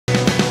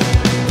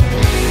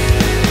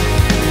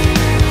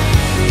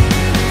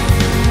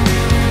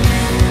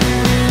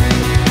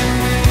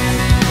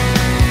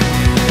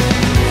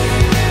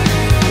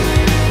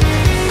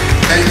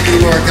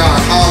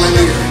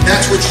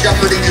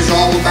shepherding is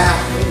all about.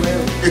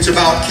 It's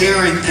about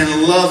caring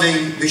and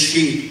loving the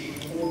sheep.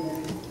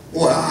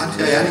 Boy, I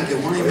tell you, I didn't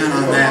get one amen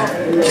on that.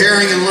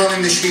 Caring and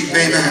loving the sheep.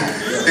 Amen.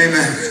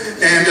 Amen.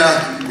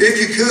 And if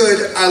you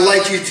could, I'd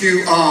like you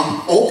to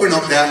open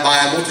up that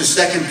Bible to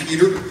 2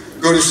 Peter.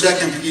 Go to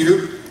 2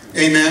 Peter.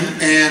 Amen.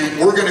 And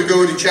we're going to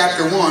go to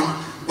chapter 1.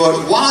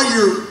 But while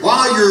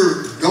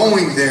you're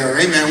going there,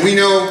 amen, we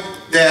know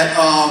that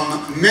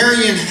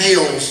Marion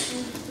Hales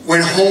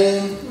went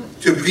home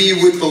to be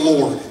with the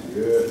Lord.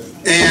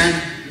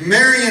 And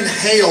Marion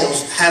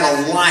Hales had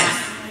a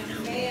life,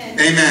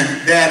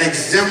 amen, that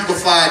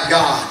exemplified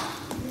God.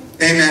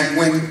 Amen.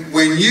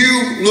 When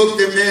you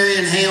looked at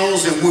Marion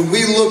Hales and when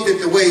we looked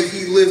at the way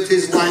he lived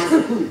his life,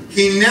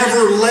 he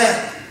never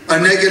let a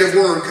negative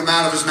word come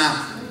out of his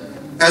mouth.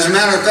 As a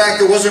matter of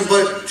fact, it wasn't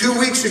but 2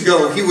 weeks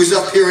ago he was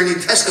up here and he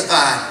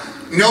testified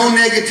no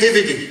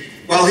negativity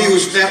while he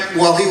was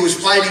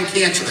fighting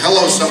cancer.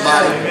 Hello,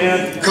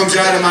 somebody. Comes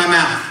out of my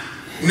mouth.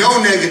 No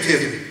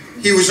negativity.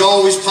 He was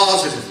always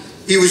positive.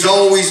 He was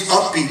always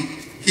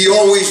upbeat. He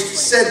always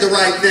said the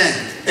right thing.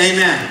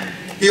 Amen.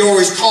 He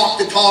always talked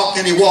the talk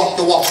and he walked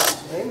the walk.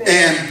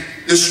 And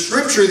the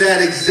scripture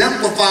that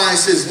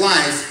exemplifies his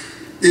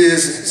life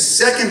is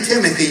 2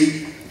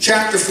 Timothy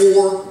chapter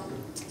 4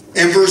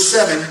 and verse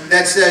 7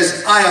 that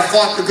says, I have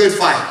fought the good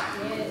fight.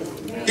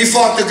 He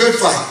fought the good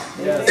fight.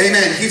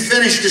 Amen. He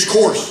finished his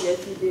course.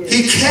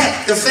 He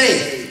kept the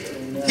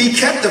faith. He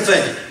kept the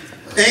faith.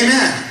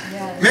 Amen.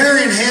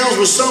 Marion Hales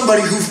was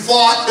somebody who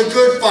fought the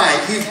good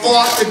fight. He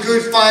fought the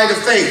good fight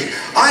of faith.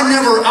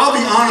 I'll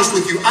be honest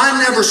with you,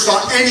 I never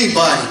saw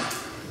anybody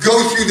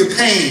go through the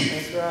pain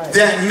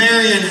that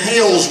Marion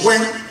Hales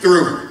went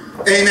through.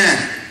 Amen.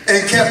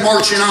 And kept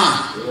marching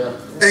on.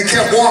 And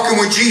kept walking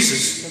with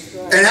Jesus.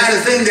 And had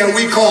a thing that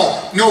we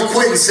call no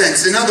quitting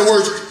sense. In other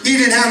words, he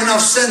didn't have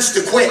enough sense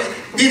to quit.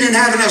 He didn't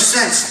have enough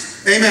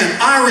sense. Amen.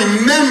 I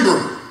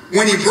remember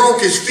when he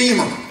broke his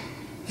femur.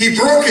 He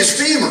broke his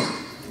femur.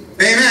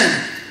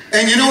 Amen.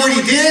 And you know what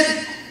he did?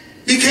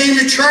 He came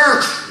to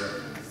church.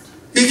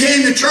 He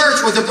came to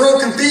church with a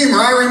broken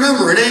femur. I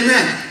remember it.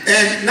 Amen.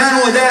 And not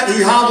only that, he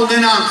hobbled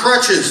in on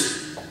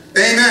crutches.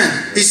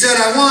 Amen. He said,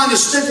 I wanted to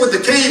stick with the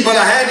cane, but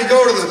I had to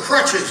go to the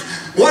crutches.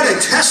 What a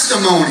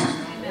testimony.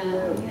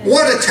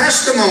 What a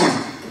testimony.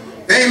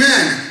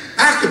 Amen.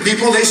 Half the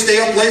people, they stay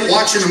up late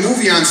watching a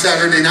movie on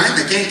Saturday night and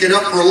they can't get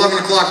up for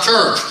 11 o'clock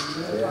church.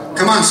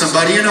 Come on,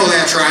 somebody. You know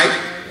that's right.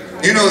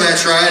 You know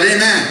that's right.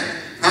 Amen.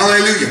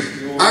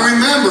 Hallelujah. I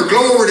remember,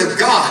 glory to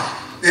God.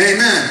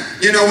 Amen.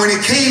 You know, when he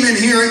came in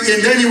here,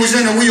 and then he was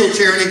in a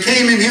wheelchair, and he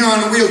came in here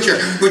on a wheelchair.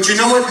 But you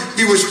know what?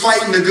 He was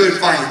fighting the good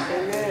fight.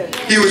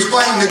 He was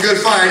fighting the good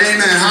fight.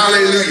 Amen.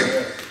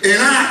 Hallelujah. And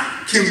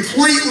I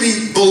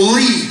completely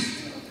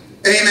believe,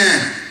 amen,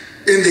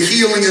 in the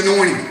healing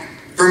anointing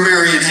for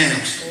Marion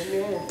Hales.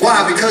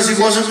 Why? Because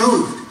he wasn't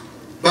moved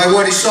by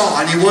what he saw,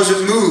 and he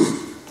wasn't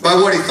moved by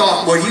what he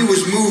thought. What he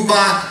was moved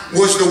by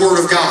was the Word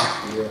of God.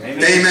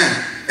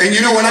 Amen. And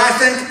you know what I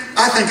think?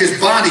 I think his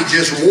body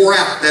just wore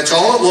out. That's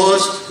all it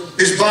was.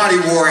 His body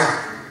wore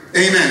out.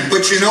 Amen.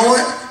 But you know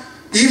what?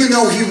 Even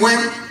though he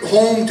went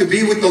home to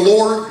be with the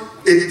Lord,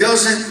 it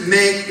doesn't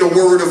make the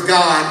Word of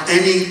God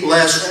any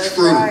less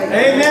true.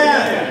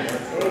 Amen.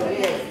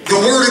 The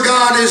Word of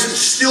God is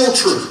still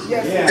true.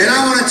 And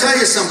I want to tell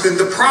you something.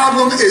 The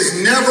problem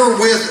is never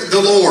with the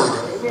Lord.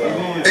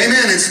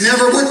 Amen. It's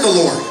never with the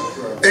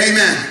Lord.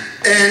 Amen.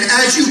 And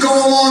as you go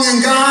along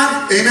in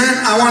God, amen,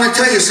 I want to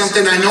tell you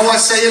something. I know I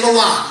say it a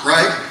lot,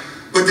 right?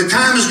 But the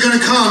time is going to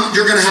come,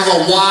 you're going to have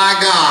a why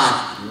God.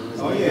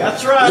 Oh, yeah.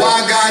 That's right.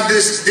 Why God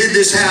did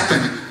this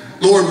happen?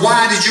 Lord,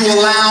 why did you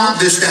allow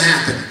this to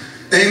happen?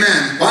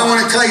 Amen. Well, I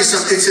want to tell you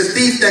something. It's a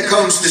thief that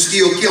comes to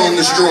steal, kill, and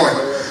destroy.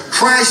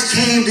 Christ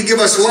came to give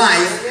us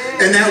life,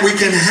 and that we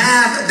can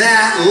have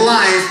that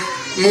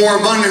life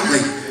more abundantly.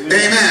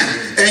 Amen.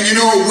 And you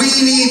know, we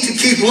need to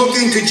keep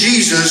looking to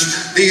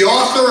Jesus, the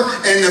author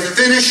and the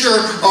finisher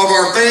of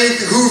our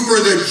faith, who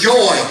for the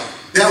joy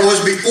that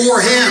was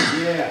before him,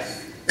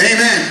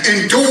 amen,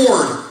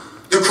 endured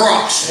the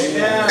cross,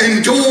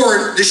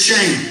 endured the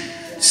shame,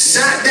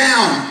 sat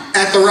down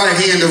at the right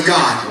hand of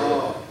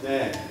God,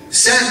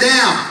 sat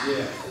down.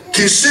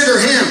 Consider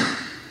him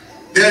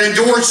that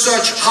endured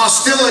such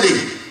hostility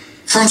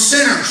from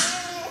sinners.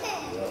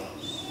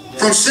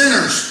 From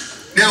sinners.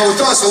 Now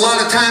with us, a lot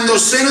of time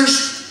those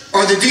sinners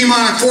are the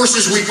demonic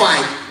forces we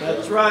fight.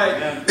 That's right.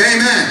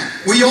 Amen.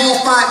 We all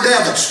fight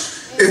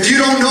devils. If you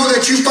don't know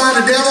that you fight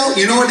a devil,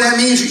 you know what that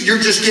means? You're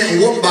just getting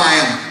whooped by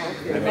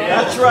him.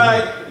 That's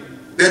right.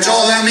 That's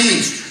all that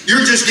means.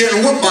 You're just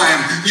getting whooped by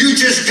him. You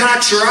just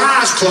got your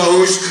eyes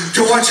closed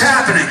to what's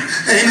happening.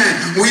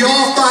 Amen. We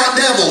all fight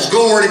devils.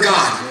 Glory to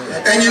God.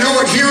 And you know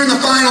what? Here in the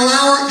final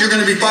hour, you're going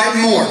to be fighting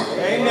more.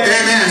 Amen.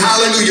 Amen.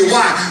 Hallelujah.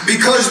 Why?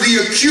 Because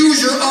the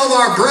accuser of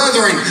our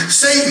brethren,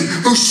 Satan,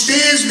 who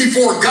stands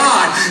before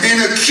God and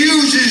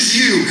accuses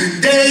you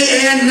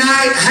day and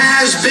night,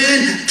 has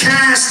been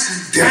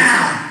cast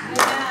down.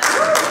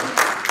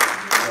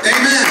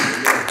 Amen.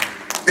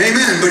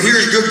 Amen. But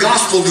here's good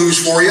gospel news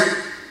for you.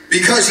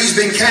 because he's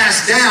been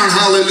cast down,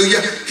 hallelujah,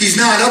 he's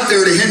not up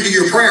there to hinder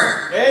your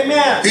prayer.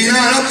 Amen. He's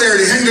not up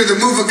there to hinder the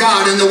move of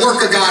God and the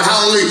work of God,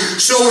 hallelujah.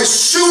 So as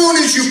soon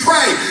as you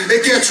pray,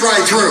 it gets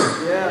right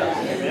through.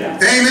 Yeah.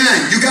 Amen.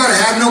 You got to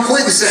have no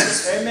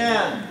quintessence.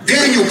 Amen.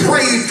 Daniel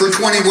prayed for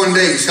 21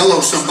 days.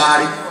 Hello,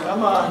 somebody.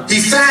 Come on. He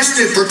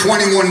fasted for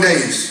 21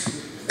 days.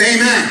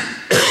 Amen.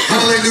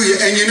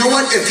 Hallelujah. And you know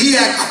what? If he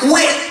had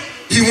quit,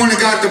 he wouldn't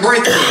have got the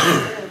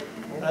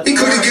breakthrough. He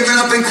could have given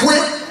up and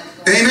quit.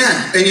 Amen.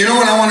 And you know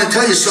what? I want to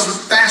tell you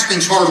something.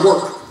 Fasting's hard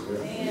work.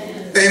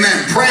 Amen.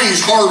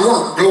 Praying's hard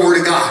work. Glory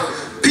to God.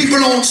 People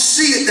don't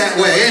see it that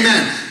way.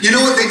 Amen. You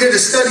know what? They did a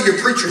study of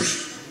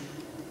preachers.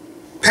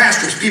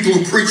 Pastors, people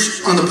who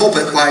preach on the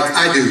pulpit like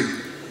I do.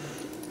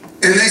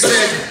 And they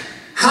said,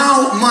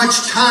 how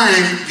much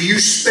time do you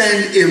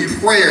spend in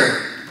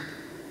prayer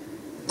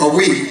a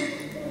week?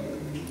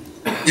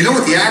 You know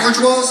what the average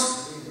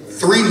was?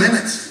 3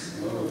 minutes.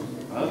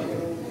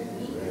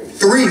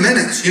 3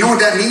 minutes. You know what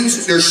that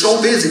means? They're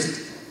so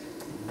busy.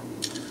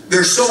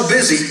 They're so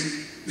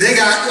busy.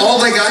 All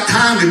they got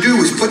time to do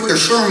is put their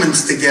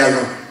sermons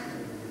together.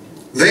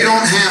 They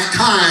don't have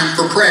time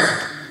for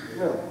prayer.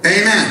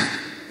 Amen.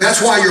 That's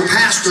why your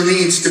pastor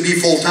needs to be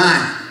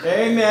full-time.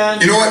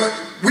 Amen. You know what?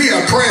 We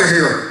have prayer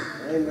here.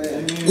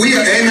 Amen.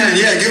 Amen.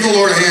 Yeah, give the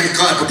Lord a hand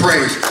clap of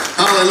praise.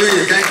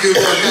 Hallelujah. Thank you,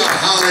 Lord God.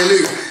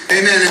 Hallelujah.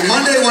 Amen. And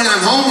Monday when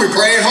I'm home, we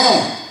pray at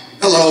home.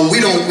 Hello. We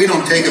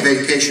don't take a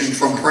vacation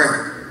from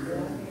prayer.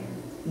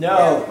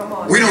 No.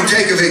 We don't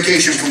take a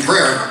vacation from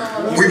prayer.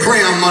 We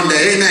pray on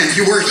Monday. Amen.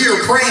 We're here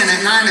praying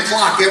at 9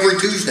 o'clock every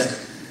Tuesday.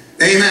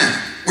 Amen.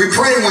 We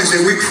pray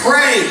Wednesday. We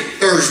pray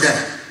Thursday.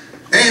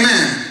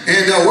 Amen.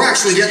 And we're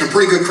actually getting a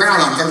pretty good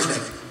crowd on Thursday.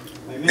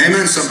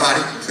 Amen,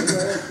 somebody.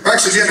 We're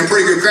actually getting a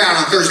pretty good crowd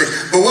on Thursday.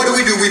 But what do?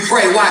 We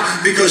pray. Why?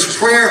 Because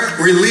prayer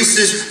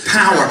releases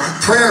power.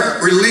 Prayer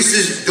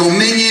releases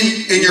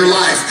dominion in your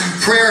life.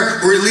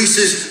 Prayer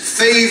releases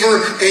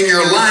favor in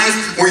your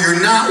life. Where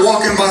you're not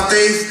walking by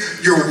faith,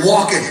 you're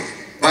walking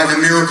by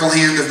the miracle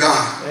hand of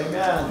God.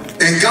 Amen.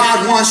 And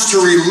God wants to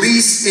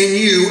release in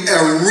you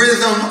a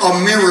rhythm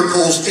of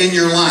miracles in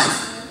your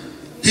life.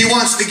 He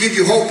wants to give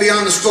you hope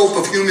beyond the scope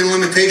of human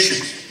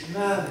limitations.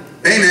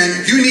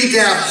 Amen. You need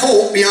to have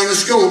hope beyond the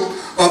scope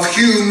of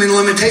human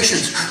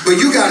limitations. But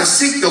you got to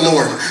seek the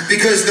Lord,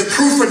 because the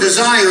proof of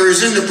desire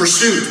is in the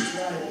pursuit.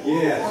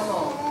 Yeah.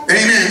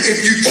 Amen.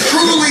 If you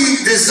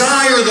truly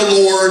desire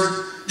the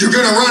Lord, you're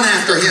going to run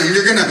after Him.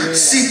 You're going to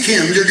seek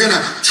Him. You're going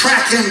to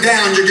track Him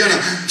down. You're going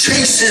to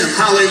chase Him.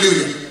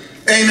 Hallelujah.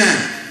 Amen.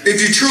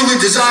 If you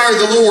truly desire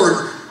the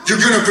Lord, you're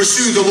going to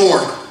pursue the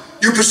Lord.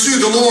 You pursue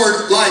the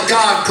Lord like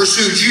God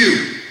pursued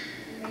you.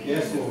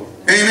 Yes, Lord.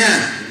 Amen.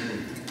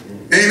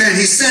 Amen.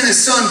 He sent His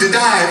Son to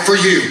die for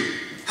you.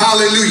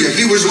 Hallelujah.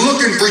 He was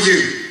looking for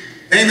you.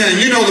 Amen.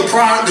 You know the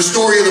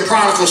story of the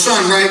prodigal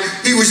son, right?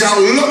 He was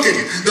out looking.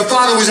 The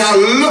father was out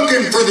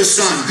looking for the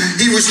son.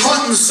 He was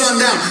hunting the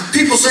son down.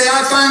 People say,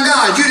 I find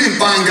God. You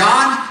didn't find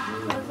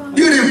God.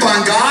 You didn't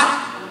find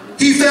God.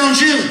 He found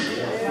you.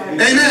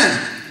 Amen.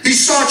 He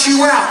sought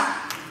you out.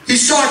 He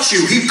sought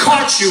you. He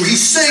caught you. He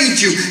saved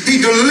you. He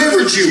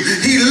delivered you.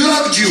 He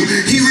loved you.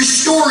 He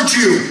restored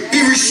you. He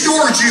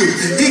restored you.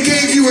 He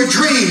gave you a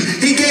dream.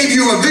 He gave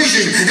you a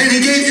vision. And He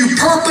gave you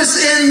purpose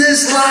in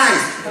this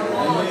life.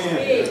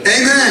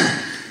 Amen.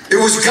 It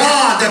was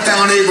God that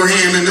found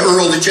Abraham in the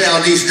Ur of the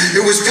Chaldees.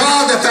 It was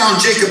God that found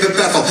Jacob at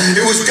Bethel.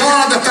 It was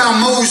God that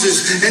found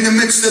Moses in the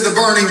midst of the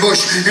burning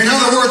bush. In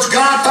other words,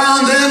 God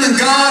found them and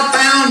God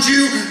found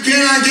you. Can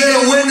I get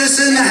a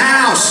witness in the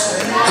house?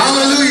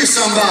 Hallelujah,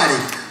 somebody.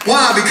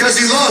 Why? Because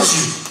He loves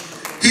you.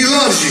 He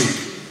loves you.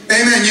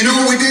 Amen. You know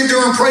what we did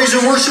during praise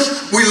and worship?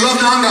 We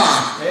loved on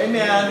God.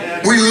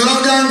 Amen. We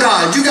loved on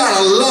God. You got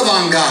to love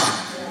on God.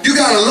 You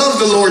got to love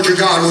the Lord your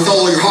God with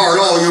all your heart,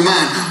 all your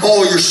mind,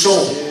 all your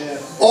soul.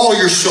 All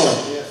your soul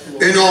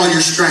and all your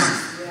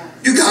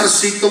strength. You got to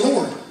seek the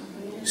Lord.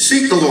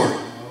 Seek the Lord.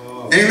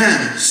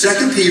 Amen.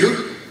 2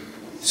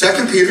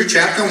 Peter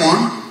chapter 1.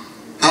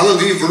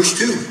 Hallelujah, verse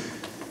 2.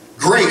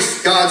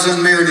 Grace, God's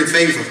unmerited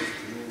favor.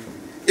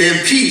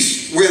 And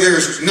peace where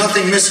there's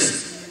nothing missing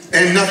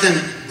and nothing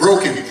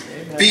broken.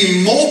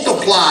 Be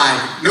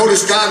multiplied.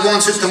 Notice God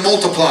wants it to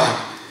multiply.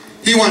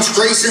 He wants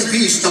grace and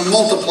peace to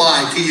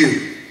multiply to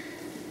you.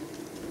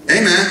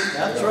 Amen.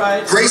 That's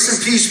right. Grace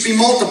and peace be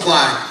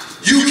multiplied.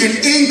 You can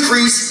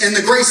increase in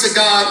the grace of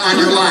God on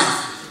your life.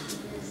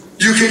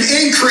 You can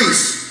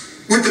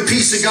increase with the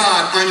peace of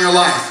God on your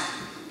life.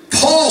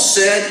 Paul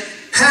said,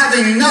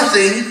 having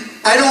nothing,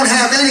 I don't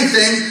have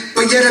anything,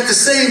 but yet at the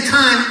same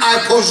time,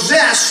 I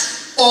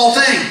possess all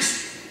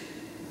things.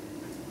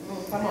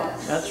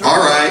 That's right.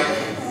 All right.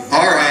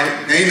 All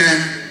right.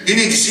 Amen. You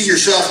need to see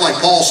yourself like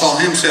Paul saw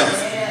himself.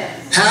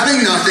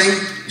 Having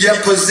nothing,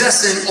 yet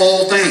possessing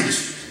all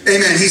things.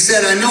 Amen. He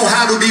said, I know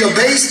how to be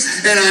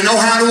abased and I know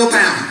how to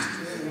abound.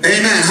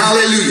 Amen.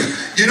 Hallelujah.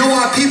 You know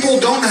why people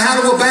don't know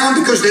how to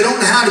abound? Because they don't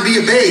know how to be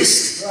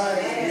abased.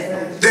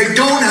 They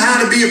don't know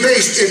how to be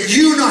abased. If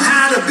you know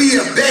how to be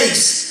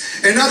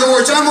abased, in other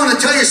words, I'm going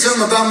to tell you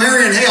something about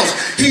Marion Hales.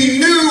 He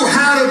knew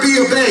how to be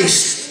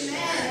abased.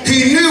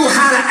 He knew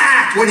how to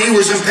act when he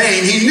was in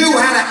pain. He knew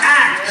how to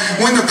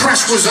act when the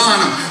press was on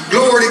him.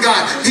 Glory to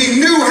God. He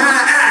knew how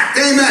to act.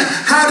 Amen.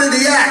 How did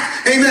he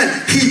act? Amen.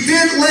 He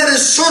didn't let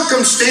his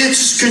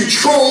circumstances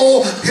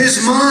control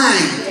his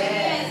mind,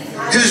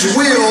 his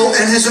will,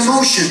 and his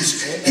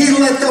emotions. He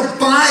let the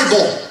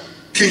Bible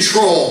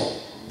control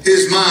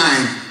his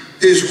mind,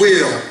 his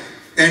will,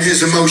 and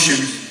his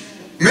emotions.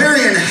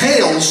 Marion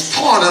Hales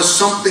taught us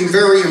something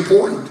very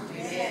important.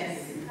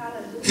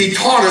 He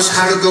taught us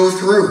how to go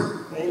through.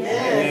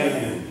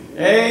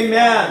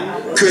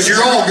 Amen. Because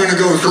you're all going to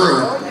go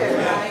through.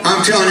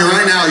 I'm telling you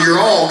right now, you're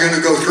all going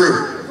to go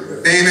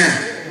through.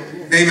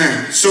 Amen.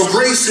 Amen. So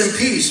grace and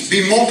peace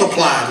be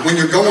multiplied. When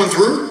you're going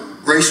through,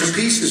 grace and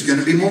peace is going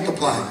to be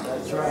multiplied.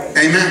 That's right.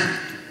 Amen.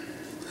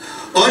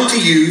 Unto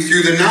you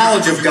through the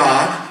knowledge of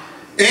God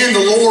and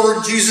the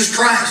Lord Jesus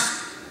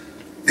Christ.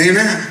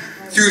 Amen.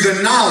 Through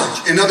the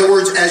knowledge. In other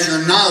words, as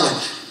your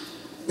knowledge.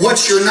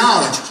 What's your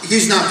knowledge?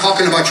 He's not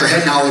talking about your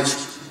head knowledge.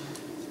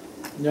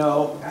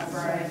 No.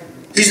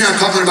 He's not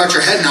talking about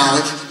your head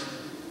knowledge.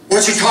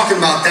 What's he talking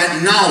about?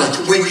 That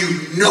knowledge when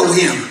you know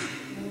him.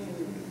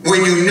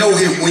 When you know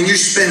him. When you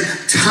spend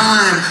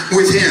time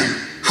with him.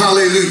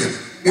 Hallelujah.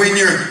 When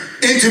you're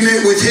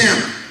intimate with him.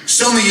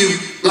 Some of you,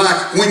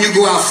 like when you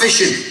go out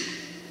fishing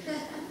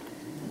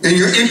and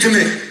you're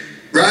intimate,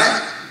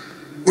 right,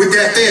 with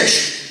that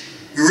fish.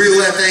 You reel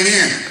that thing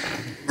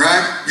in,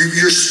 right?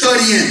 You're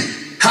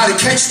studying how to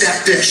catch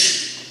that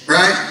fish,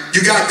 right?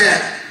 You got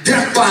that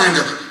depth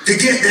finder to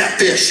get that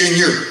fish, and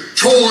you're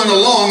trolling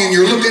along and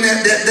you're looking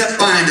at that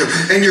depth finder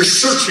and you're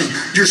searching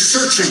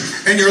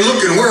and you're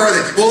looking, where are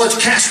they? Well, let's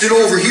cast it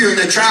over here, and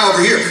they try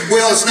over here.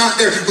 Well, it's not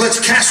there. Let's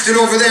cast it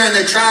over there, and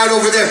they try it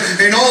over there.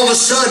 And all of a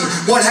sudden,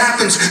 what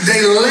happens?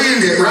 They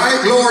land it,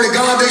 right? Glory to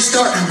God. They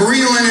start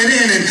reeling it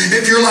in. And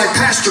if you're like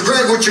Pastor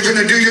Greg, what you're going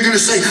to do, you're going to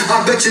say,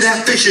 I bet you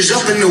that fish is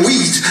up in the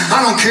weeds.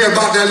 I don't care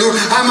about that lure.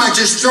 I might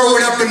just throw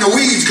it up in the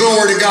weeds,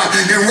 glory to God,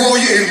 and roll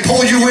you and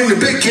pull you in the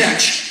big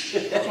catch.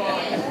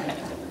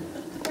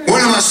 What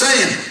am I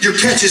saying? Your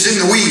catch is in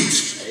the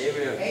weeds.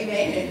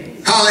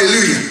 Amen.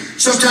 Hallelujah.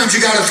 Sometimes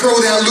you got to throw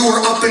that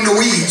lure up in the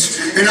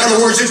weeds. In other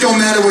words, it don't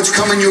matter what's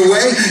coming your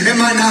way. It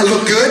might not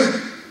look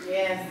good,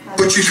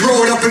 but you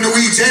throw it up in the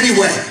weeds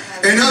anyway.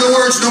 In other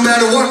words, no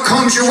matter what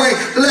comes your way,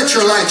 let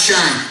your light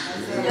shine.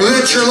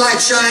 Let your light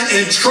shine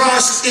and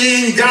trust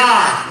in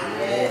God.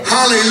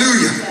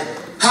 Hallelujah.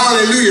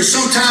 Hallelujah.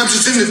 Sometimes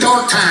it's in the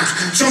dark times.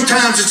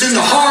 Sometimes it's in the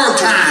hard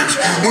times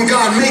when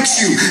God makes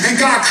you and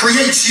God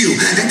creates you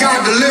and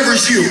God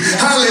delivers you.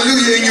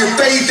 Hallelujah. And your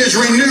faith is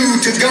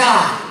renewed to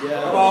God.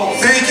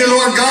 Thank you,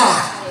 Lord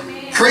God.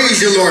 Praise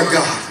you, Lord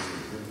God.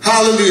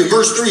 Hallelujah.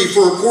 Verse 3,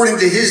 for according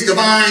to his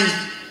divine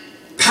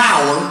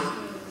power,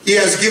 he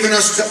has given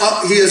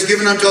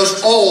unto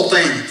us all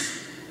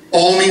things.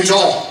 All means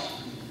all.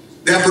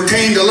 That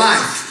pertain to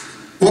life.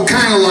 What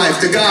kind of life?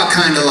 The God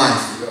kind of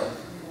life.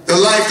 The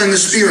life in the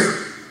Spirit,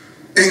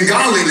 and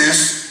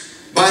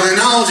godliness by the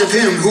knowledge of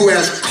him who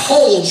has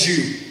called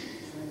you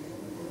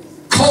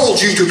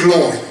to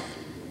glory,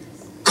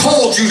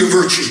 called you to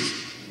virtue.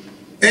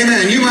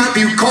 Amen. You might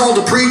be called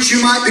to preach, you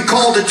might be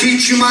called to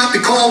teach, you might be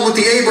called with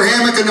the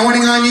Abrahamic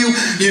anointing on you.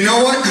 You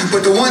know what?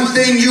 But the one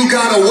thing you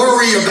got to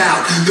worry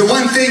about, the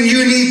one thing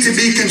you need to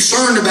be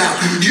concerned about,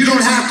 you don't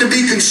have to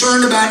be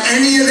concerned about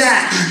any of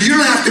that. You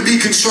don't have to be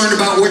concerned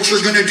about what you're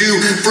going to do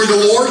for the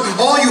Lord.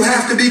 All you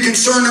have to be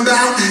concerned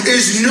about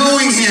is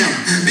knowing him.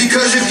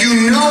 Because if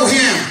you know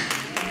him,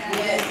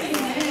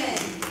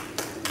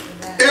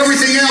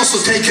 everything else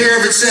will take care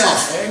of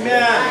itself.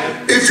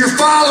 Amen. If you're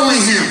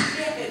following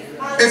him,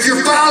 if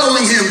you're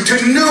following him, to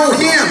know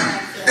him,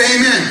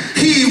 amen,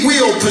 he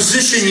will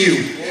position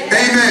you.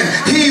 Amen.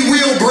 He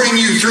will bring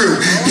you through.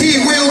 He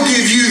will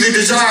give you the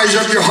desires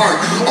of your heart.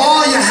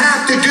 All you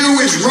have to do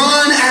is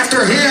run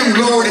after him,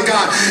 glory to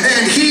God,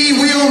 and he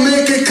will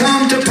make it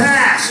come to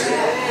pass.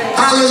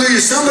 Hallelujah.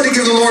 Somebody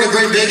give the Lord a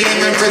great big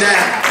amen for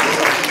that.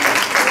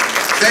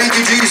 Thank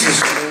you, Jesus.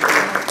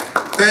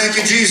 Thank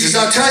you, Jesus.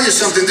 I'll tell you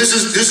something. This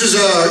is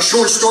a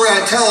short story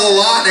I tell a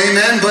lot,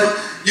 amen, but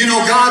you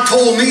know, God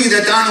told me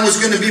that Donna was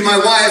going to be my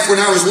wife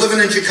when I was living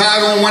in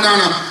Chicago and went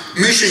on a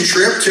mission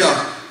trip,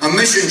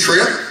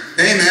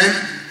 amen,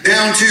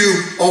 down to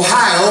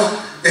Ohio,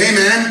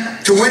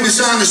 amen, to witness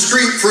on the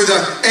street for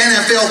the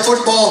NFL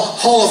Football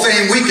Hall of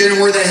Fame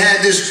weekend where they had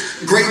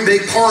this great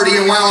big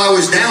party. And while I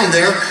was down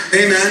there,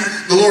 amen,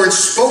 the Lord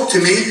spoke to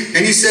me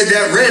and he said,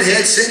 that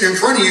redhead sitting in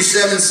front of you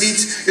 7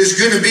 seats is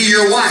going to be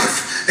your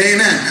wife.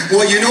 Amen.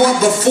 Well, you know what?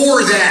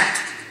 Before that,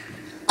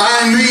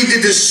 I made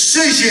the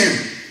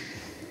decision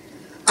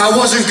I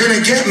wasn't going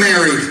to get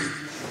married.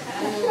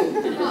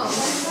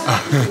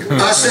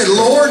 I said,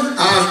 Lord,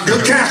 I'm a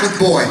good Catholic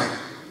boy.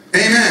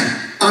 Amen.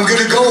 I'm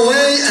going to go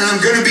away and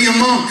I'm going to be a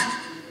monk.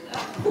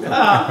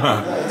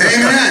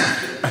 Amen.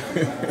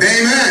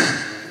 Amen.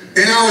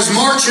 And I was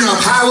marching up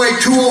Highway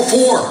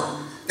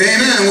 204.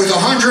 Amen. With a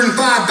 105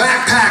 pound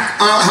backpack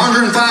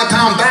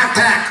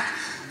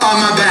on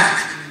my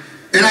back.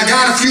 And I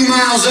got a few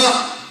miles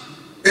up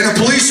and a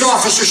police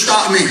officer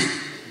stopped me.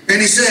 And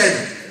he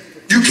said,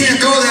 You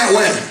can't go that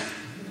way.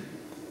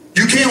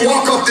 You can't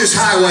walk up this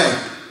highway.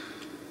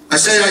 I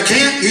said, I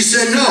can't? He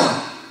said, no.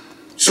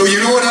 So you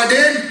know what I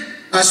did?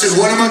 I said,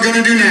 what am I going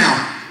to do now?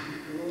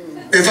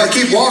 If I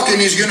keep walking,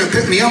 he's going to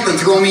pick me up and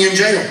throw me in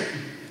jail.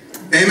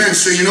 Amen.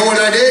 So you know what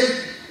I did?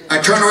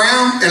 I turned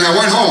around and I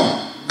went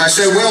home. I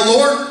said, well,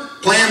 Lord,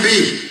 plan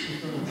B.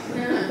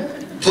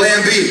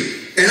 Plan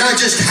B. And I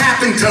just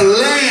happened to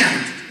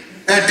land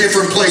at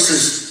different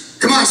places.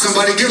 Come on,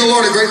 somebody. Give the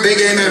Lord a great big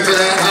amen for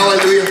that.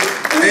 Hallelujah.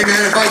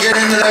 Amen. If I get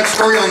into that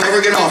story, I'll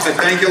never get off it.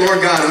 Thank you,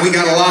 Lord God. And we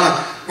got a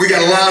lot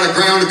of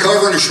ground to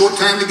cover in a short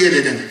time to get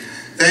it in.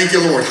 Thank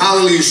you, Lord.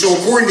 Hallelujah. So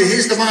according to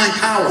his divine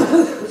power,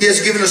 he has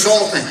given us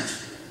all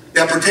things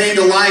that pertain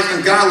to life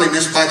and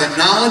godliness by the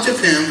knowledge of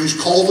him who's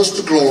called us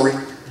to glory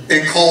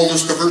and called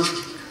us to virtue.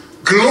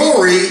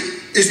 Glory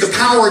is the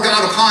power of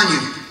God upon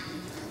you.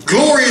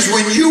 Glory is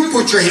when you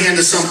put your hand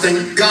to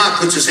something, God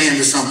puts his hand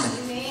to something.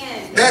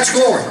 Amen. That's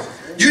glory.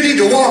 You need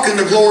to walk in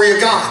the glory of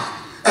God.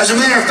 As a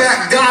matter of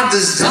fact, God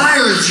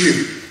desires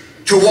you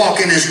to walk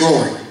in his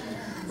glory.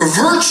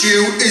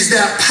 Virtue is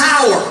that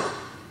power,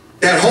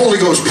 that Holy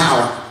Ghost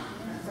power,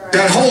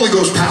 that Holy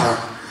Ghost power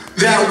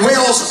that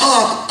wells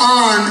up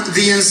on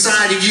the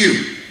inside of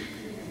you.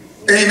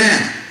 Amen.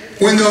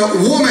 When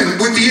the woman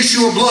with the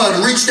issue of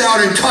blood reached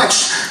out and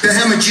touched the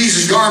hem of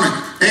Jesus' garment,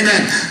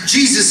 amen,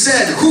 Jesus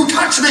said, who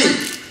touched me?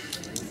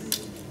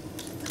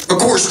 Of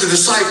course, the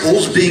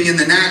disciples, being in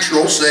the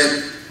natural,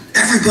 said,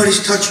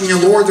 everybody's touching you,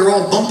 Lord. They're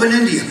all bumping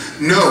into you.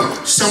 No,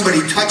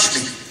 somebody touched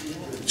me.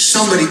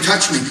 Somebody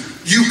touched me.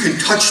 You can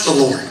touch the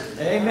Lord.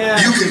 Amen.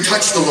 You can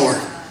touch the Lord.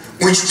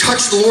 When you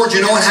touch the Lord,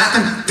 you know what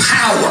happened?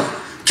 Power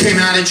came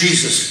out of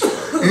Jesus.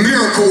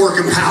 Miracle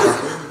working power.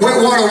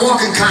 Wet water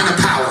walking kind of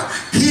power.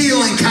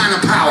 Healing kind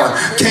of power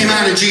came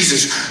out of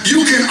Jesus.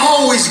 You can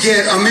always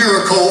get a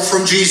miracle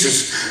from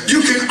Jesus.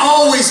 You can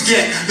always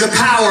get the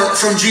power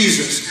from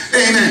Jesus.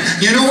 Amen.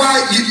 You know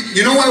why?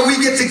 You know why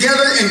we get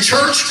together in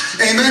church?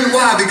 Amen.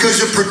 Why?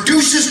 Because it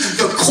produces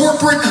the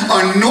corporate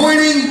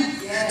anointing,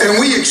 and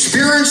we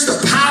experience the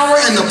power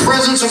and the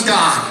presence of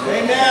God.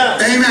 Amen.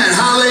 Amen.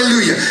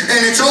 Hallelujah.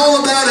 And it's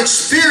all about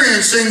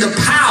experiencing the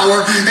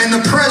power and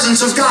the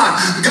presence of God.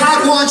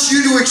 God wants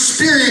you to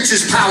experience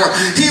his power.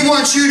 He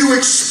wants you to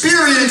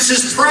experience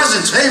his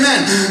presence.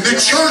 Amen. The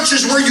church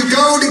is where you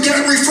go to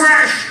get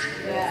refreshed.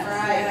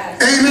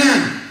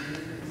 Amen.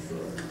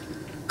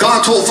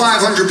 God told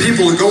 500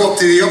 people to go up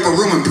to the upper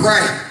room and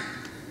pray.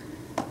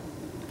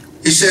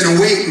 He said, and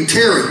wait and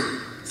tarry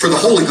for the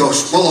Holy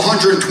Ghost. Well,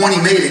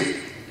 120 made it.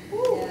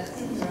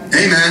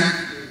 Amen.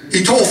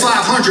 He told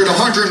 500,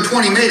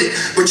 120 made it.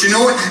 But you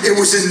know what? It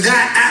was in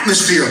that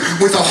atmosphere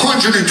with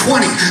 120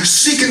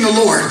 seeking the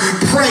Lord,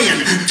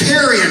 praying,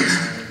 tarrying,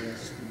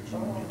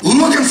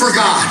 looking for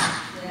God,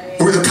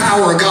 where the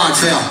power of God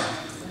fell.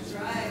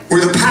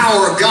 Where the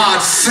power of God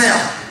fell.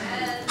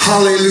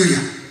 Hallelujah.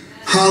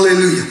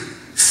 Hallelujah.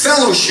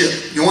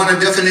 Fellowship. You want a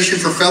definition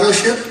for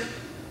fellowship?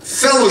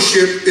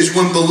 Fellowship is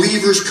when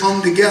believers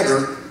come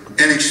together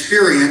and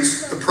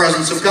experience the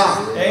presence of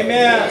God.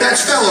 Amen.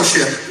 That's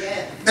fellowship.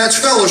 That's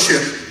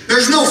fellowship.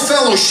 There's no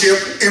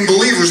fellowship in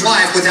believers'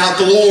 life without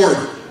the Lord.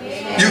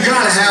 You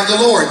got to have the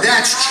Lord.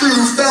 That's true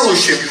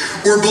fellowship,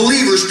 where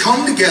believers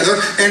come together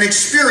and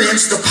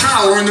experience the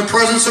power and the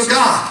presence of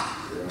God.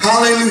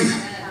 Hallelujah.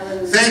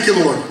 Thank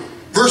you, Lord.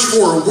 Verse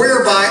 4,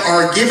 whereby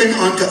are given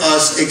unto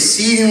us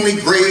exceedingly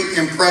great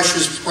and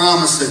precious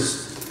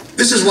promises.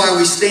 This is why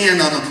we stand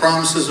on the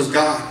promises of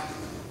God.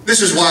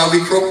 This is why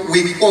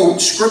we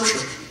quote Scripture.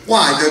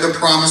 Why? They're the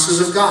promises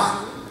of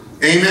God.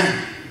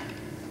 Amen.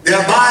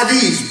 That by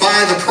these,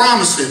 by the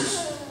promises,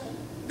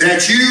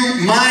 that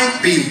you might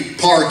be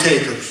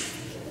partakers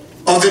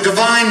of the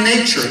divine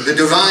nature. The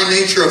divine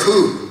nature of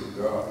who?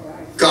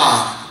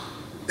 God.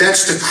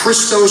 That's the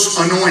Christos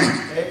anointing.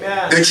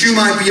 Amen. That you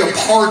might be a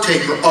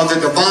partaker of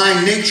the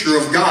divine nature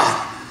of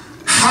God.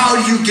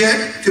 How do you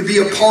get to be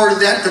a part of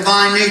that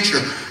divine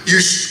nature?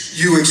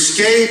 You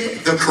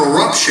escape the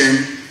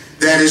corruption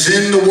that is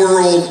in the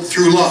world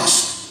through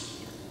lust.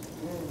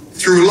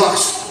 Through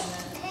lust.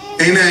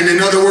 Amen. In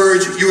other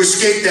words, you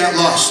escape that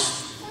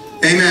lust.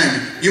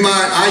 Amen.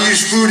 I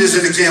use food as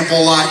an example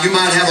a lot. You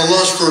might have a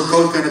lust for a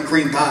Coke and a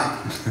cream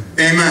pie.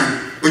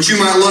 Amen. But you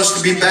might lust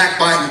to be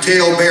backbiting,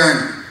 tail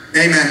bearing.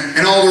 Amen.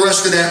 And all the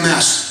rest of that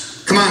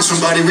mess. Come on,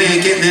 somebody. We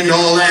ain't getting into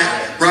all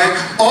that. Right?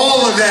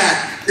 All of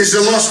that is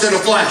the lust of the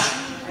flesh.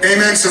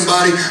 Amen,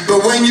 somebody.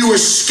 But when you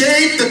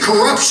escape the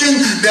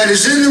corruption that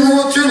is in the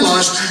world through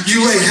lust,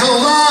 you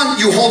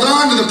hold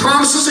on to the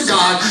promises of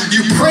God,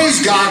 you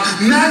praise God,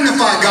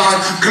 magnify God,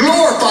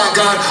 glorify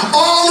God.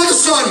 All of a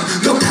sudden,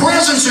 the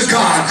presence of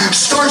God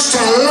starts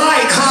to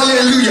light,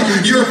 hallelujah,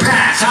 your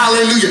path,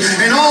 hallelujah.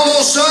 And all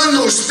of a sudden,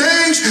 those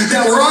things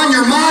that were on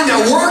your mind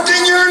that worked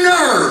in your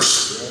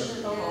nerves,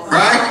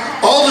 right?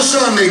 All of a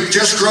sudden, they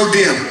just grow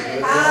dim.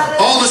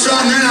 All of a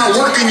sudden, they're not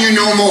working you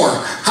no more.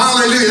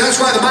 Hallelujah. That's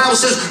why the Bible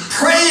says,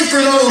 pray for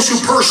those who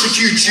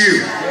persecute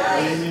you.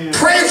 Amen.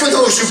 Pray for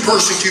those who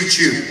persecute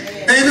you.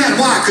 Amen.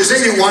 Why? Because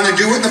they didn't want to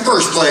do it in the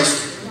first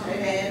place.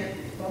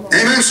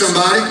 Amen,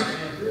 somebody.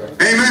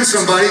 Amen,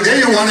 somebody. They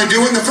didn't want to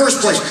do it in the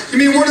first place. You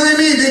mean, what do they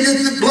mean? They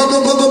did blah,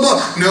 blah, blah, blah, blah.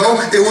 No,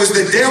 it was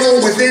the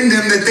devil within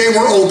them that they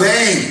were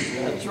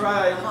obeying. That's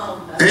right.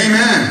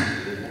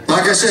 Amen.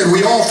 Like I said,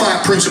 we all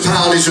fight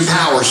principalities and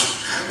powers.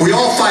 We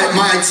all fight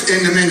mights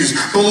and dominions.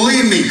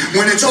 Believe me,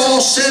 when it's all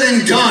said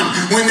and done,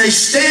 when they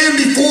stand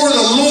before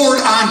the Lord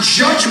on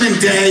Judgment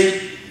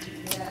Day,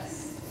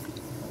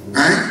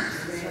 right?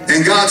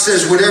 And God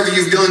says, whatever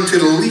you've done to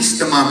the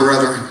least of my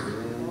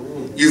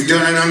brethren, you've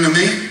done it unto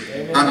me.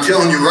 I'm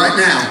telling you right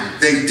now,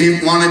 they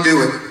didn't want to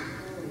do it.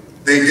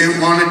 They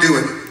didn't want to do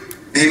it.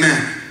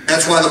 Amen.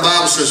 That's why the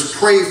Bible says,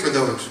 pray for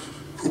those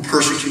who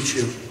persecute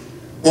you.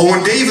 Well,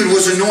 when David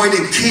was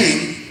anointed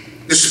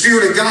king, the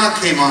Spirit of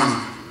God came on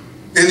him.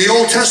 In the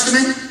Old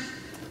Testament,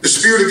 the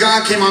Spirit of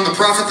God came on the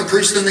prophet, the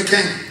priest, and the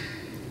king.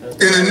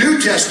 In the New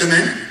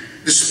Testament,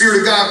 the Spirit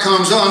of God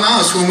comes on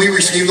us when we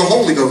receive the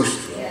Holy Ghost.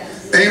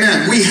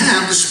 Amen. We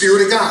have the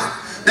Spirit of God.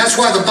 That's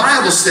why the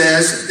Bible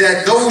says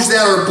that those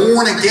that are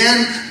born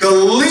again, the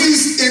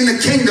least in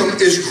the kingdom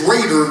is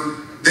greater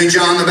than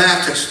John the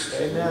Baptist.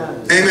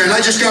 Amen. Amen. I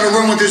just got to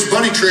run with this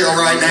bunny trail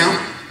right now.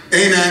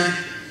 Amen.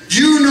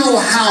 You know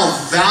how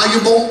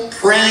valuable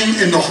praying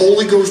in the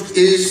Holy Ghost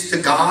is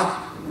to God?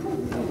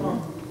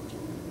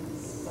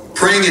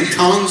 Praying in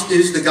tongues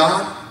is to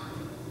God?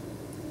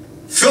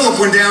 Philip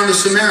went down to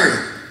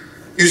Samaria.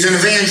 He was an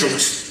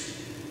evangelist.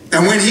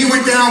 And when he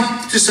went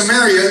down to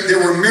Samaria, there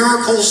were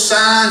miracles,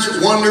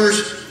 signs,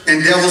 wonders,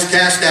 and devils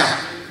cast out.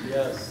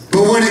 Yes.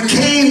 But when it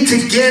came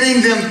to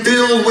getting them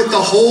filled with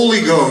the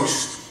Holy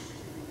Ghost,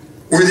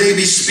 where they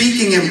be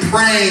speaking and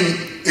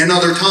praying in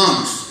other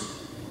tongues,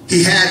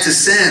 he had to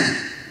send,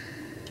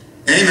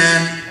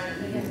 amen,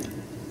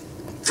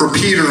 for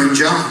Peter and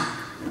John.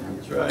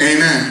 That's right.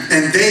 Amen.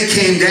 And they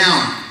came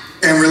down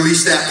and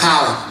released that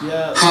power.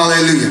 Yes.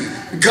 Hallelujah.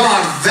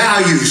 God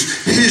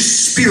values His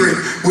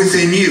Spirit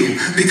within you,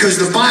 because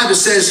the Bible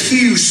says,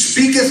 he who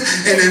speaketh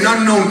in an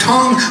unknown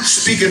tongue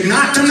speaketh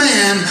not to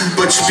man,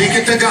 but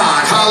speaketh to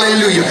God.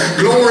 Hallelujah.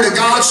 Glory to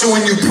God. So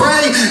when you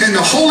pray in the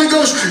Holy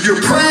Ghost,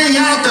 you're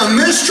praying out the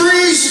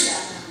mysteries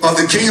of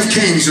the King of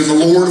Kings and the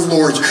Lord of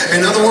Lords.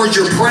 In other words,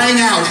 you're praying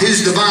out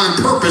His divine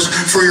purpose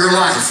for your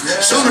life.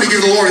 Somebody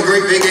give the Lord a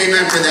great big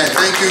amen for that.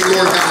 Thank you,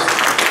 Lord God.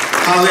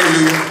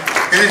 Hallelujah.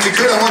 And if you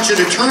could, I want you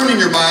to turn in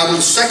your Bible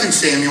to 2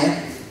 Samuel.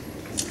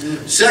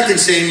 2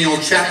 Samuel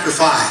chapter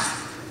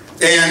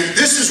 5. And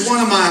this is one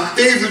of my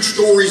favorite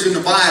stories in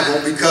the Bible,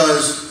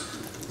 because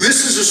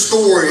this is a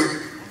story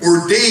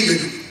where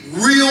David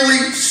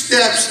really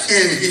steps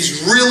in.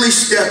 He's really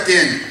stepped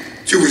in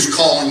to his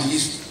calling.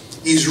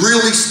 He's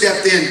really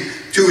stepped in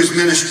to his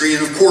ministry.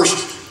 And of course,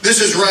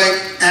 this is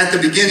right at the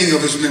beginning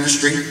of his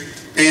ministry.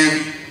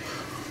 And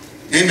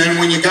amen,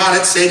 when you got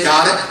it, say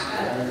got it.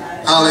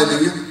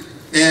 Hallelujah.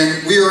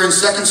 And we are in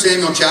 2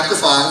 Samuel chapter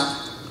 5.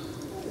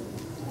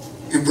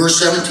 In verse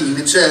 17,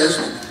 it says,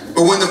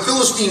 but when the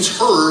Philistines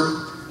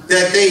heard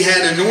that they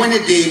had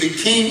anointed David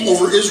king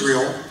over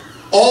Israel,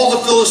 all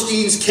the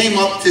Philistines came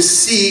up to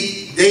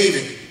seek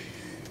David.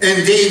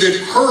 And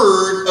David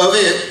heard of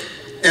it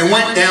and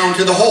went down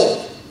to the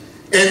hole.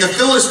 And the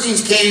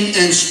Philistines came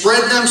and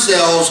spread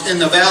themselves in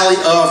the valley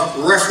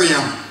of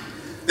Rephaim.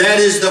 That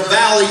is the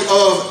valley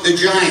of the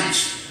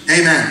giants.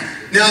 Amen.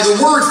 Now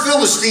the word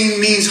Philistine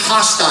means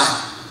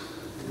hostile.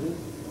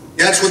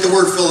 That's what the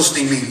word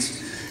Philistine means.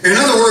 In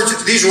other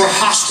words, these were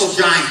hostile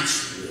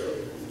giants.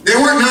 They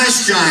weren't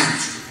nice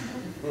giants.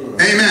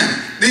 Amen.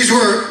 These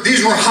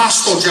were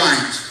hostile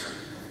giants.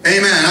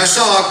 Amen. I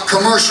saw a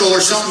commercial or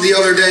something the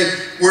other day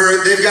where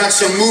they've got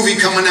some movie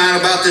coming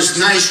out about this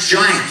nice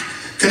giant.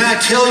 Can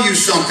I tell you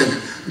something?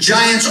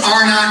 Giants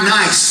are not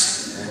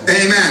nice.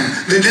 Amen.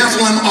 The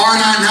Nephilim are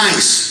not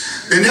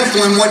nice. The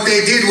Nephilim, what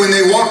they did when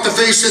they walked the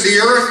face of the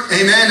earth,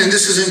 amen, and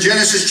this is in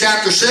Genesis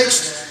chapter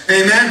 6,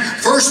 amen.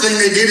 First thing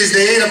they did is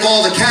they ate up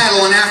all the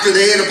cattle, and after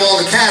they ate up all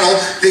the cattle,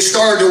 they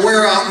started to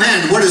wear out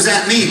men. What does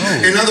that mean?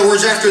 In other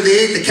words, after they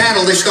ate the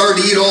cattle, they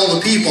started to eat all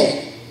the people.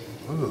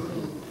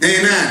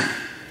 Amen.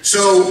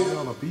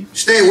 So,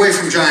 stay away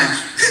from giants.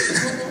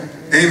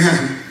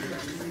 Amen.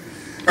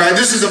 All right,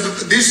 this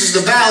is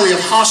the valley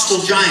of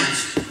hostile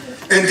giants.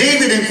 And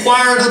David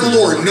inquired of the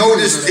Lord.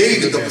 Notice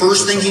David, the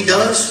first thing he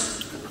does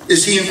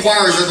is he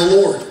inquires of the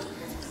Lord.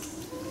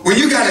 When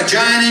you got a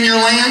giant in your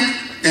land,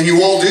 and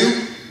you all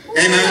do,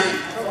 amen,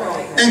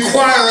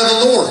 inquire of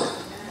the Lord.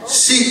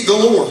 Seek the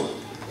Lord,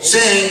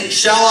 saying,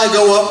 shall I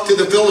go up to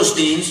the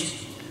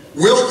Philistines?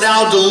 Wilt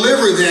thou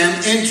deliver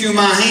them into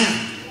my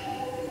hand?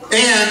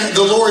 And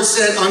the Lord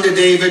said unto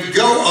David,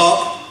 go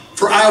up,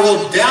 for I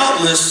will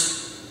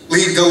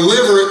doubtlessly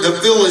deliver the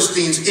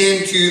Philistines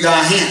into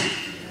thy hand.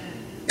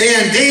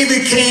 And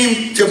David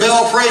came to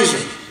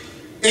Baal-perazim,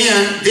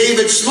 and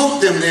David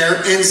smote them there,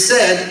 and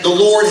said, the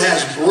Lord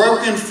has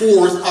broken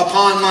forth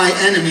upon my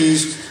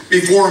enemies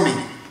before me,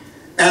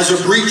 as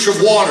a breach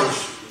of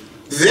waters.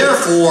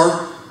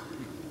 Therefore,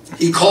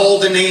 he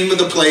called the name of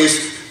the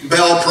place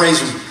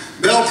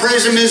Baal-perazim.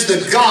 Baal-perazim is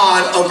the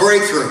God of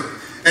breakthrough.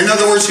 In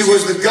other words, he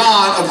was the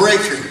God of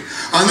breakthrough.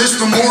 On this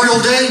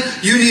Memorial Day,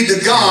 you need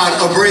the God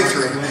of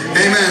breakthrough.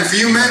 Amen. For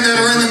you men that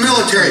are in the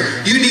military,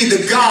 you need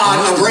the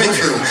God of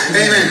breakthrough.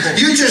 Amen.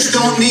 You just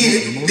don't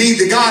need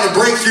the God of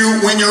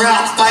breakthrough when you're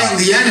out fighting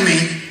the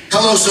enemy.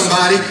 Hello,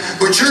 somebody.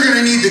 But you're going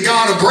to need the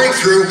God of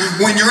breakthrough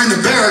when you're in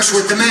the barracks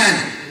with the men.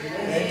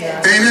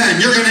 Amen.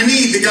 You're going to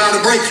need the God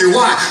of breakthrough.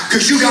 Why?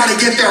 Because you got to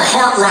get their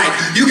heart right.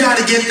 You got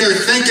to get their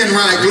thinking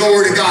right.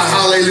 Glory to God.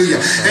 Hallelujah.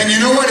 And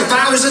you know what? If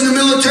I was in the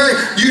military,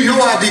 you know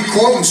I'd be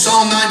quoting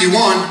Psalm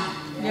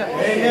 91.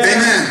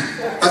 Amen.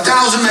 1,000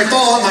 may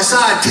fall at my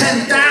side,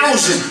 10,000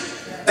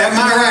 at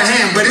my right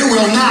hand, but it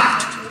will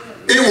not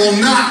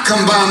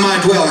come by my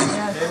dwelling.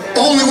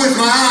 Only with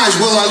my eyes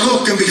will I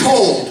look and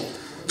behold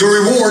the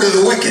reward of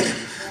the wicked.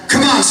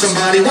 Come on,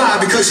 somebody. Why?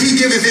 Because he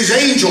giveth his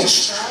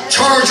angels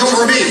charge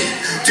over me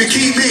to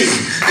keep me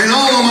in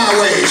all of my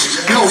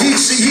ways. No,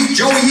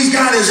 Joey, he's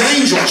got his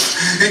angels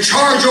in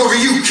charge over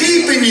you,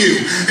 keeping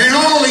you in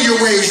all of your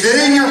ways,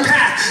 that in your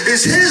path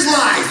is his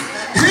life,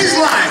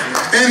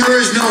 and there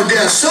is no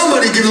death.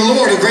 Somebody give the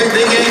Lord a great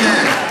big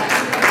amen.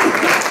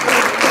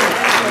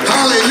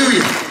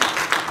 Hallelujah.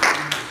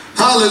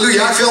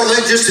 Hallelujah. I felt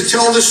led just to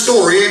tell this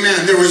story.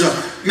 Amen. There was a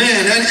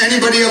man,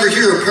 anybody ever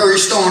hear of Perry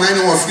Stone? I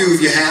know a few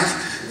of you have.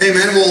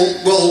 Amen.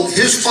 Well,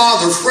 his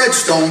father, Fred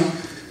Stone,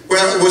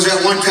 was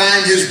at one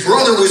time, his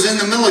brother was in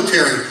the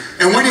military.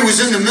 And when he was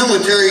in the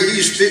military,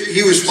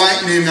 he was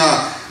fighting in,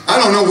 I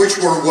don't know which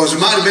war it was. It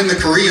might have been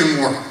the Korean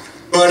War.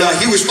 But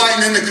he was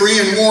fighting in the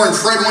Korean War, and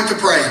Fred went to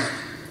pray.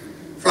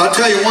 I'll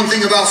tell you one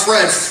thing about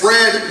Fred.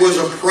 Fred was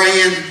a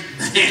praying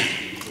man.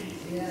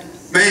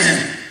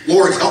 Man,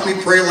 Lord, help me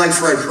pray like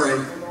Fred prayed.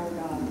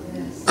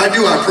 I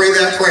pray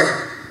that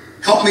prayer.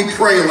 Help me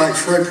pray like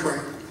Fred prayed.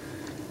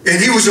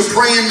 And he was a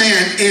praying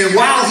man. And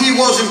while he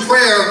was in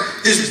prayer,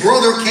 his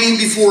brother came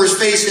before his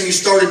face and he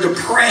started to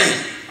pray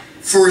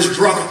for his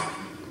brother.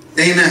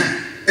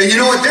 Amen. And you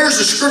know what? There's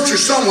a scripture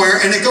somewhere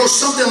and it goes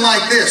something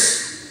like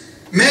this.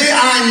 May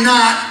I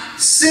not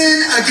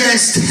sin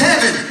against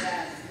heaven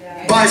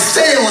by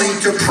failing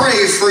to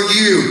pray for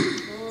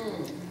you.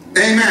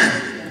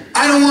 Amen.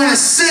 I don't want to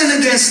sin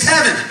against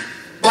heaven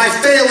by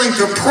failing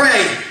to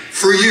pray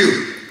for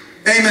you.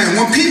 Amen.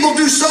 When people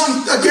do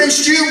something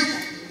against you,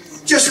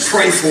 just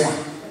pray for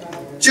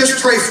him.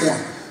 Just pray for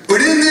him.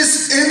 But in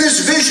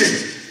this vision,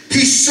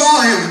 he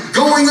saw him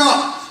going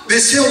up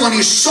this hill and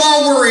he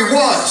saw where he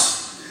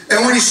was.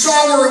 And when he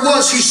saw where he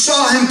was, he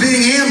saw him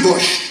being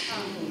ambushed.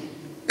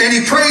 And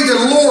he prayed to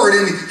the Lord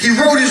and he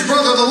wrote his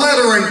brother the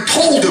letter and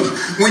told him,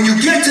 when you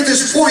get to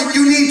this point,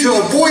 you need to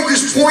avoid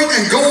this point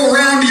and go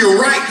around to your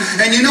right.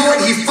 And you know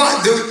what? His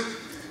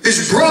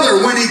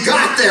brother, when he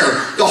got there,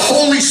 the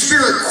Holy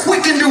Spirit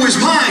quickened to his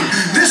mind,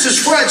 this is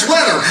Fred's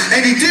letter.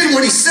 And he did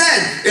what he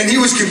said, and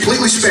he was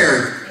completely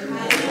spared.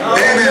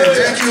 Amen.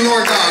 Thank you,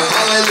 Lord God.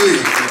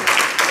 Hallelujah.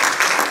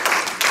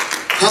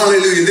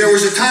 Hallelujah. There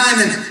was a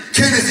time in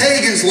Kenneth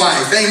Hagin's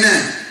life,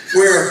 amen,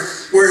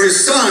 where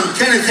his son,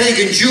 Kenneth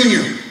Hagin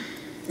Jr.,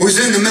 was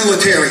in the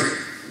military.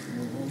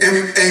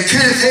 And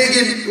Kenneth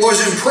Hagin was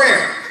in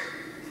prayer.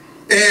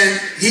 And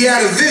he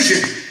had a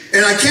vision.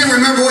 And I can't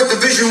remember what the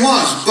vision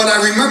was, but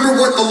I remember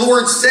what the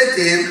Lord said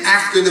to him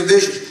after the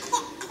vision.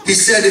 He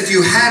said, if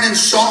you hadn't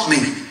sought me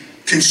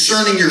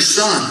concerning your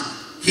son,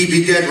 he'd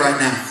be dead right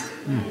now.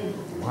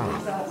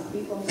 Wow.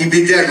 He'd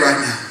be dead right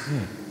now.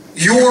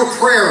 Your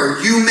prayer,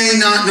 you may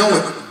not know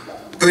it,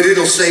 but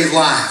it'll save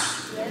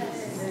lives.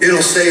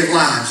 It'll save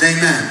lives.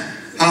 Amen.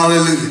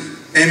 Hallelujah.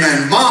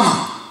 Amen.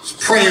 Mamas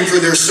praying for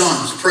their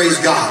sons. Praise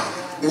God.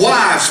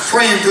 Wives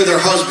praying for their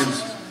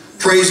husbands.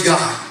 Praise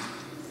God.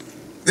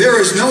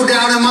 There is no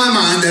doubt in my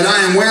mind that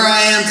I am where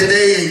I am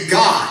today in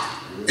God.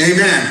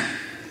 Amen.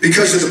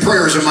 Because of the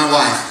prayers of my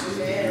wife.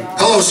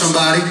 Hello,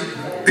 somebody.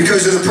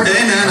 Because of the prayer.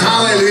 Amen.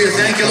 Hallelujah.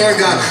 Thank you,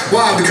 Lord God.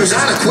 Why? Because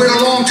I'd have quit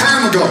a long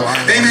time ago.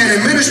 Amen.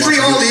 In ministry,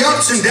 all the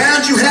ups and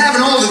downs you have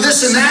and all the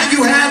this and that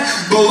you have,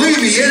 believe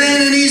me, it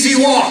ain't an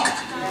easy walk.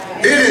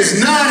 It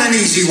is not an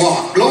easy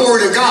walk.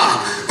 Glory to God.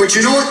 But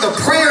you know what? The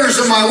prayers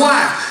of my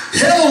wife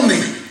held me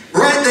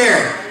right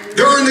there.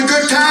 During the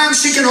good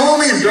times, she can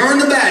hold me, and during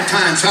the bad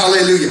times,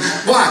 hallelujah.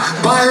 Why?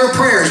 By her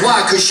prayers.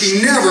 Why? Because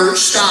she never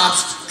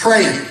stops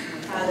praying.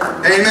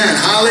 Amen.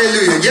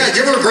 Hallelujah. Yeah,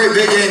 give her a great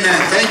big amen.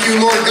 Thank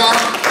you, Lord God.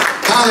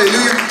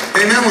 Hallelujah.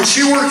 Amen.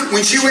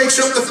 When she wakes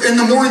up in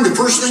the morning, the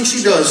first thing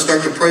she does is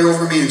start to pray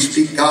over me and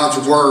speak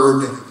God's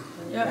word.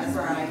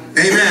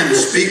 Amen.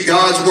 Speak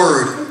God's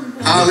word.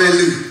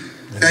 Hallelujah.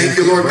 Thank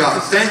you, Lord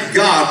God. Thank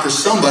God for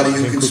somebody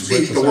who can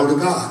speak the word of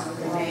God.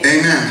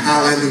 Amen.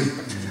 Hallelujah.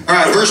 All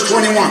right, verse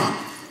 21.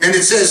 And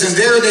it says, and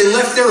there they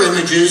left their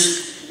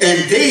images,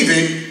 and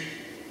David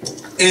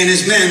and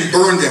his men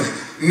burned them.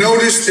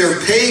 Notice their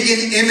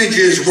pagan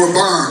images were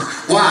burned.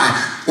 Why?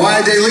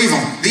 Why did they leave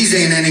them? These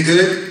ain't any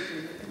good.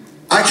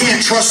 I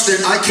can't trust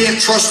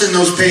in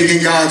those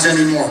pagan gods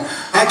anymore.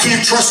 I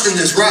can't trust in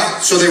this, right?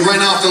 So they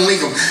run off and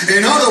leave them.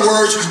 In other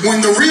words,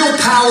 when the real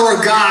power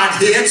of God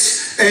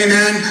hits,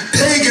 amen,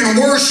 pagan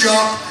worship,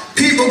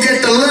 people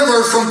get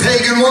delivered from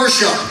pagan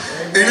worship.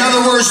 In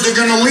other words, they're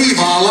going to leave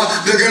Allah.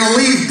 They're going to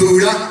leave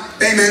Buddha.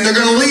 Amen. They're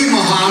going to leave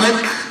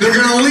Muhammad. They're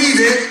going to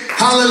leave it.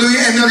 Hallelujah.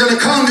 And they're going to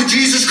come to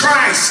Jesus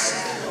Christ.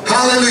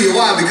 Hallelujah.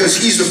 Why? Because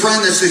he's the friend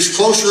that's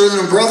closer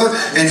than a brother,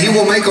 and he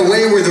will make a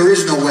way where there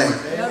is no way.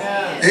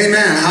 Amen.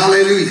 Amen.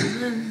 Hallelujah.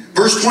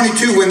 Verse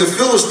 22, when the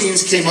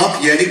Philistines came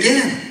up yet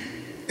again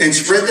and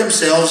spread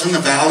themselves in the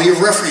valley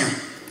of Rephaim,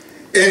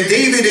 and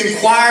David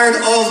inquired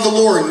of the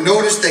Lord.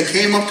 Notice they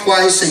came up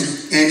twice,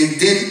 and he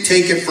didn't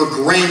take it for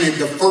granted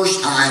the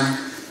first time.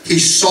 He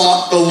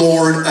sought the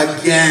Lord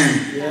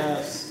again.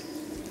 Yes.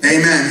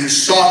 Amen. He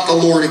sought the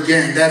Lord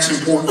again. That's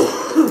important.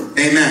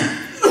 Amen.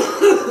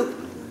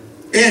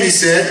 And he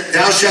said,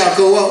 thou shalt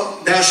go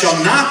up, thou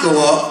shalt not go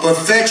up, but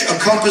fetch a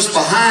compass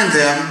behind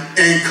them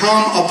and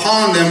come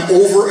upon them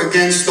over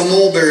against the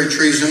mulberry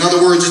trees. In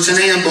other words, it's an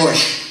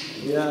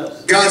ambush.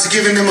 Yes. God's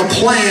given them a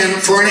plan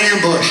for an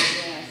ambush.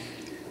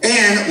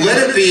 And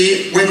let it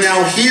be, when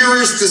thou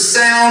hearest the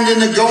sound and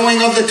the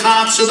going of the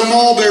tops of the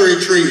mulberry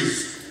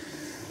trees,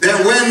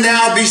 that when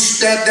thou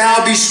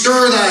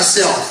bestir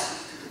thyself,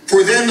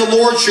 for then the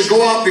Lord shall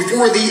go out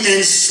before thee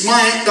and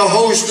smite the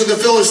host of the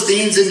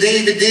Philistines. And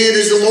David did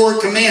as the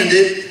Lord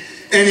commanded,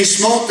 and he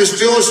smote the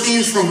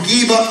Philistines from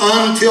Geba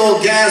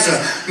until Gaza.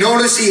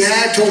 Notice he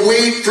had to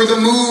wait for the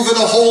move of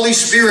the Holy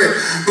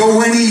Spirit. But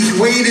when he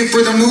waited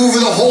for the move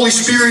of the Holy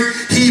Spirit,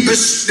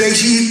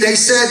 they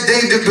said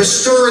they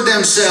bestirred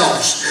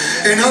themselves.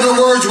 In other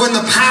words, when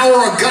the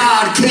power of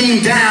God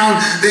came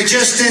down, they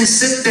just didn't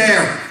sit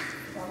there.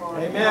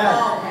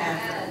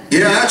 Amen.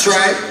 Yeah, that's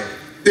right.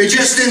 They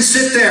just didn't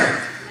sit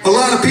there. A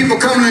lot of people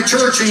come to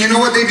church, and you know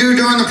what they do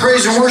during the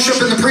praise and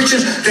worship and the preaching?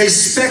 They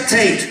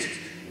spectate.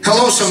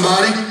 Hello,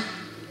 somebody.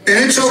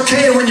 And it's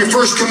okay when you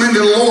first come into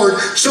the Lord.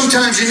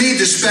 Sometimes you need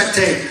to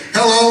spectate.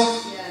 Hello?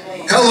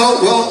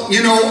 Hello? Well,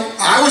 you know,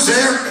 I was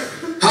there.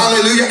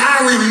 Hallelujah.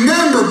 I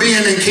remember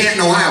being in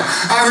Canton, Ohio.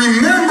 I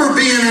remember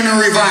being in a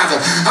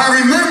revival. I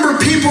remember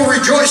people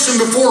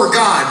rejoicing before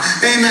God.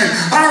 Amen.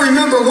 I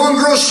remember one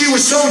girl, she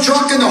was so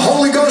drunk in the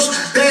Holy Ghost,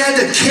 they had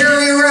to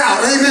carry her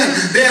out. Amen.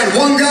 They had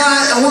one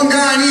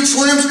guy in each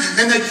limbs,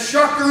 and they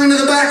chucked her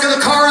into the back of the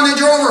car and they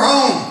drove her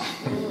home.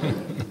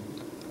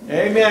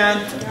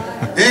 Amen.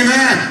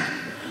 Amen.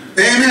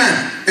 Amen.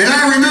 And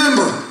I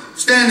remember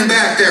standing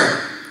back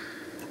there.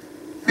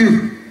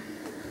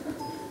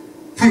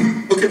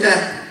 Look at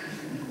that.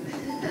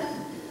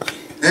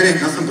 That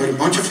ain't nothing but a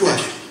bunch of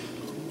flesh.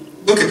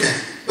 Look at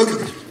that. Look at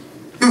this.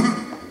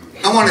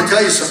 I want to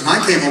tell you something.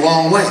 I came a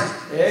long way.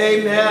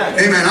 Amen.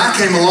 Amen. I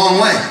came a long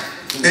way.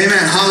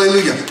 Amen.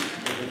 Hallelujah.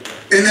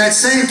 In that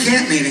same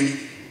camp meeting,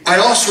 I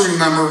also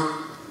remember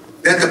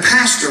that the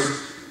pastor,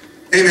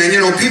 amen, you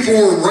know, people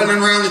were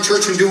running around the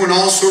church and doing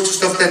all sorts of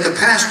stuff that the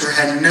pastor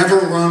had never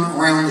run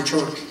around the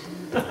church.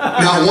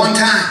 Not one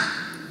time.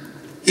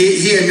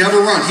 He had never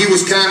run. He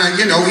was kind of,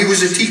 you know, he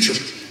was a teacher.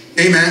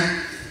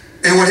 Amen.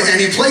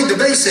 And he played the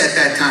bass at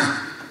that time.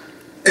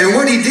 And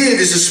what he did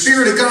is the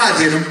Spirit of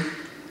God hit him.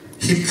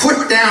 He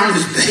put down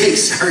his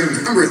bass. I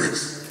remember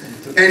this.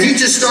 And he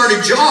just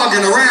started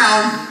jogging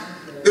around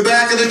the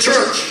back of the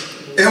church.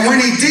 And when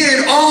he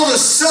did, all of a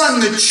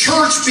sudden the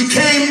church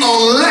became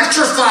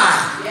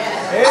electrified.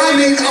 I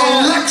mean,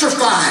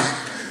 electrified.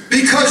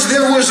 Because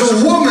there was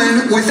a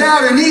woman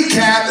without a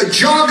kneecap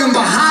jogging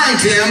behind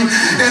him,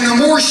 and the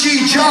more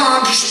she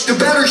jogged, the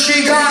better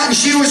she got, and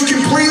she was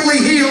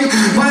completely healed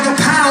by the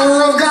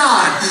power of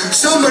God.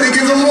 Somebody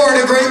give the Lord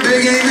a great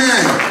big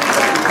amen.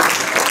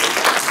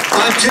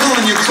 I'm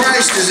telling you,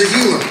 Christ is a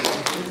healer.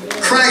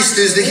 Christ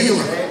is the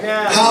healer.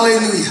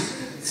 Hallelujah.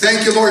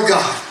 Thank you, Lord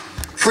God.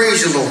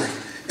 Praise the Lord.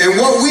 And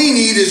what we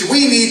need is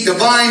we need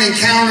divine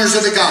encounters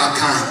of the God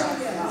kind.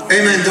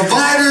 Amen.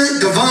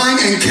 Divine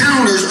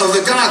encounters of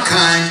the God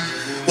kind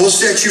will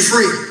set you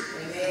free.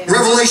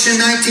 Revelation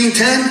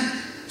 19:10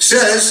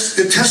 says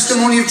the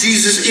testimony of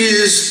Jesus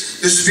is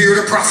the spirit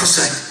of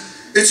prophecy.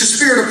 It's a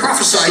spirit of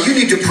prophecy. You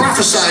need to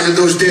prophesy to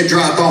those dead,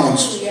 dry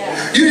bones.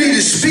 You need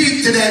to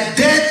speak to that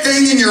dead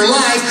thing in your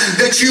life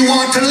that you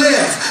want to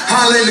live.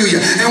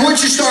 Hallelujah. And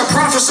once you start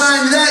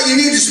prophesying to that, you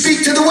need to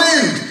speak to the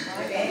wind.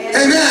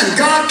 Amen.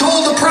 God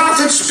told the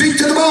prophet, speak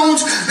to the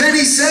bones. Then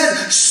he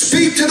said,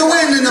 speak to the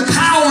wind, and the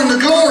power and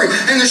the glory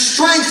and the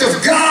strength of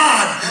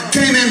God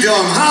came into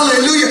him.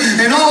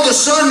 Hallelujah. And all of a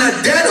sudden,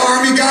 that dead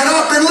army got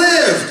up and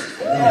lived.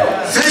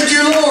 Thank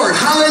you, Lord.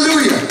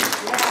 Hallelujah.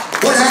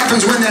 What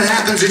happens when that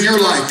happens in your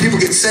life?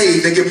 People get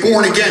saved. They get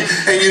born again.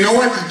 And you know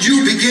what?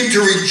 You begin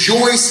to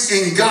rejoice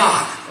in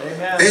God.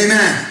 Amen.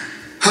 Amen.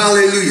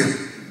 Hallelujah.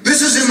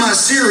 This is in my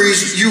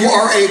series, You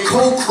Are a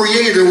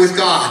Co-Creator with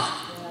God.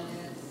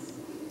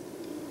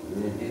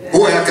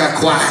 Boy, I got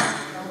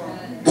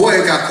quiet. Boy,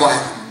 I got quiet.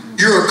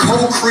 You're a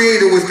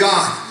co-creator with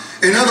God.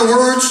 In other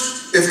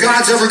words, if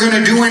God's ever going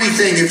to do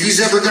anything, if He's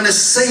ever going to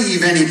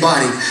save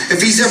anybody,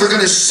 if He's ever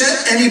going to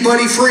set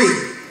anybody free,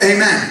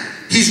 amen,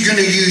 He's going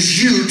to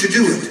use you to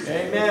do it.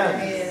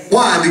 Amen.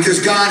 Why?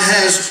 Because God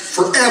has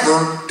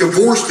forever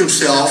divorced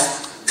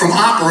Himself from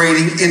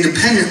operating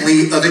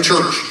independently of the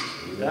church.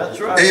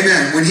 That's right.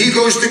 Amen. When He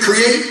goes to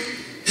create,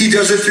 He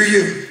does it through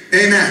you.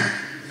 Amen.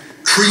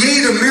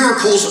 Creative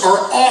miracles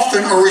are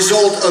often a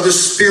result of the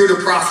spirit of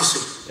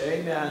prophecy.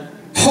 Amen.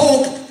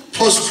 Hope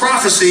plus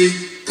prophecy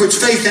puts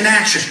faith in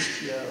action.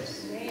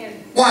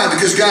 Why?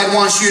 Because God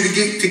wants you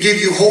to give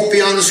you hope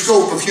beyond the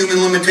scope of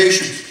human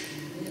limitations.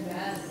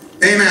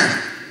 Amen.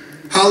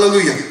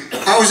 Hallelujah.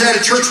 I was at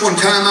a church one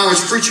time, I was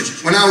preaching.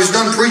 When I was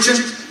done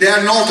preaching, they had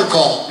an altar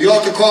call. The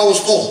altar call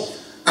was full.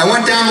 I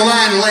went down the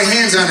line and laid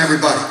hands on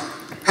everybody.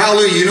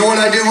 Hallelujah. You know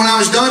what I did when I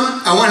was done?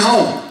 I went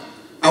home.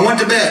 I went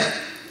to bed.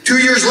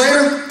 2 years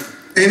later,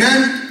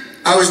 amen,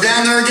 I was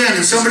down there again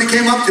and somebody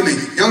came up to me.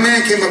 A young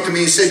man came up to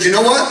me and said, you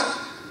know what?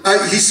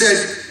 He said,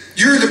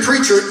 you're the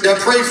preacher that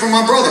prayed for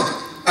my brother.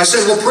 I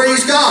said, well,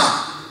 praise God.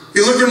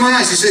 He looked in my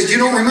eyes. He said, you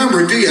don't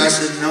remember it, do you? I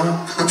said, no,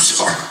 I'm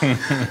sorry.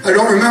 I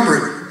don't remember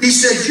it. He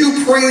said,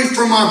 you prayed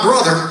for my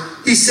brother.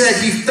 He said,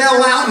 he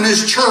fell out in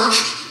his church.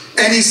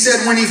 And he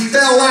said, when he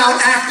fell out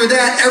after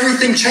that,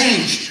 everything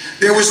changed.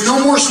 There was no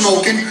more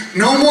smoking,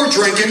 no more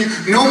drinking,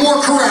 no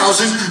more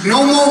carousing,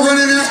 no more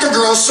running after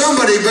girls.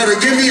 Somebody better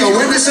give me a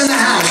witness in the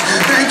house.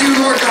 Thank you,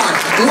 Lord God.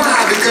 Why?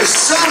 Because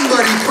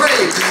somebody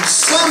prayed.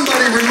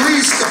 Somebody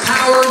released the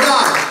power of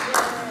God.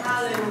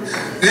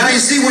 Now you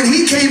see, when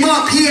he came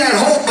up, he had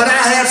hope, but I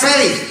had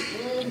faith.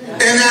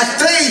 And that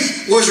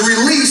faith was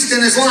released in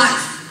his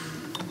life.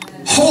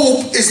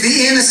 Hope is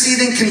the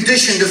antecedent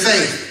condition to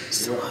faith.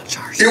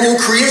 It will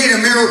create a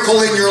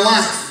miracle in your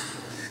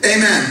life.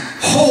 Amen.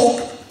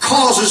 Hope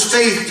causes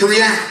faith to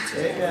react.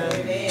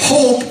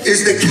 Hope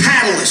is the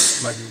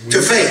catalyst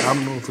to faith.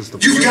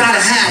 You've got to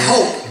have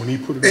hope.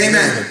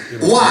 Amen.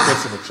 Why?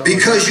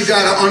 Because you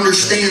got to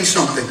understand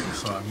something.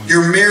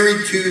 You're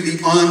married to the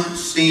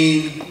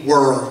unseen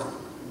world.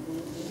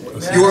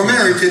 You are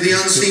married to the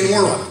unseen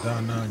world.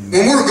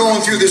 When we're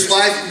going through this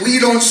life, we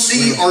don't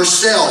see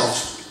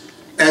ourselves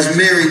as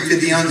married to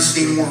the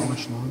unseen world.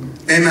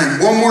 Amen.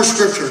 One more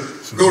scripture.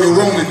 Go to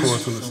Romans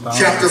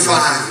chapter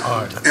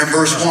 5 and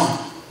verse 1.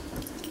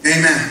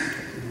 Amen.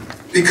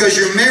 Because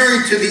you're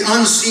married to the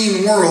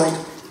unseen world,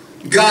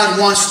 God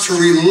wants to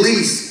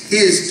release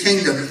His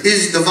kingdom,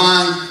 His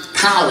divine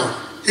power,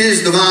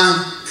 His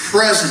divine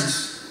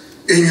presence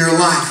in your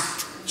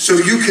life so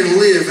you can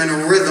live in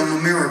a rhythm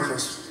of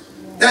miracles.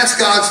 That's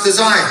God's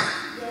desire.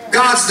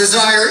 God's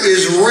desire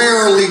is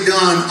rarely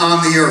done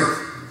on the earth.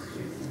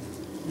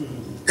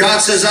 God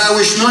says, I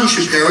wish none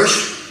should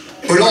perish,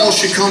 but all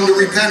should come to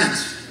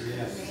repentance.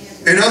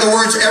 In other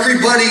words,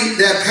 everybody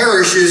that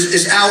perishes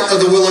is out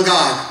of the will of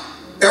God.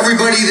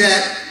 Everybody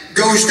that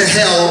goes to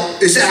hell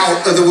is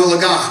out of the will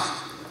of God.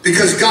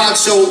 Because God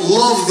so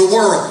loved the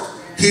world.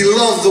 He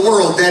loved the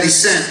world that He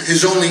sent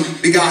His only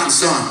begotten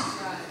Son.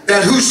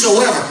 That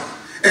whosoever,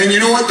 and you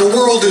know what? The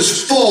world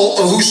is full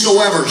of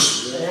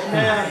whosoevers.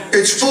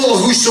 It's full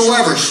of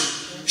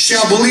whosoevers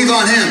shall believe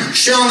on Him,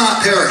 shall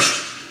not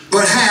perish,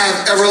 but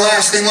have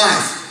everlasting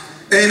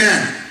life.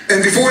 Amen.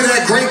 And before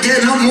that great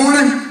getting up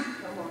morning,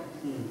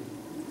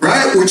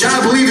 right, which I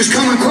believe is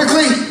coming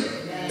quickly,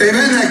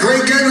 amen, that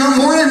great getting up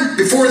morning,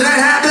 before that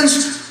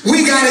happens,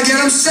 we got to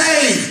get them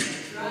saved.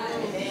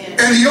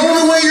 And the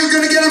only way you're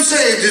going to get them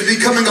saved is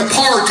becoming a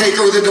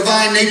partaker of the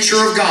divine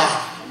nature of God.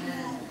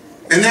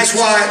 And that's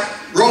why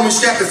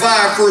Romans chapter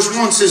 5 verse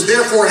 1 says,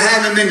 therefore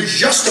having been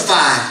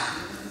justified.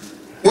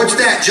 What's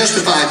that?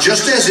 Justified.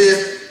 Just as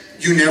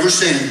if you never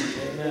sinned.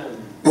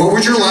 What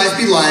would your life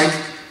be like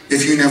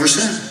if you never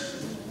sinned?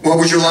 What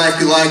would your life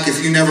be like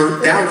if you never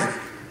doubted?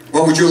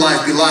 What would your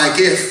life be like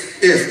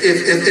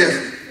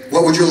if?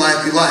 What would your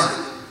life be like?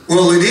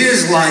 Well, it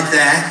is like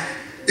that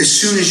as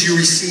soon as you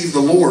receive the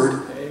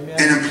Lord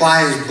and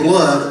apply His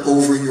blood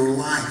over your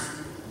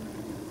life.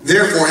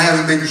 Therefore,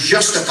 having been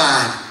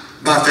justified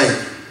by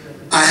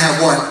faith, I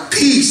have what?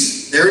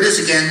 Peace. There it is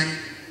again.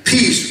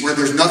 Peace, where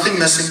there's nothing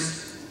missing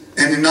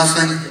and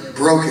nothing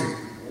broken.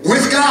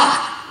 With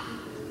God.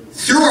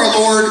 Through our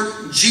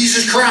Lord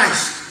Jesus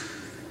Christ.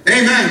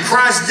 Amen.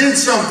 Christ did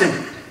something.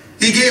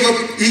 He gave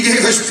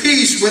us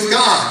peace with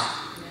God.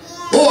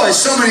 Boy,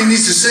 somebody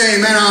needs to say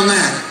amen on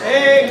that.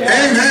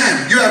 Amen.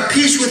 Amen. You have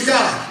peace with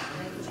God.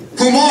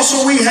 Whom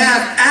also we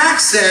have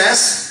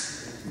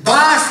access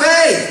by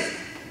faith.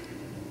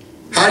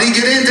 How do you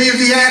get into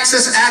the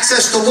access?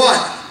 Access to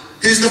what?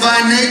 His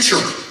divine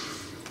nature.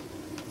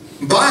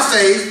 By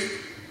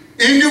faith,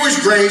 into His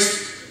grace,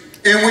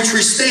 in which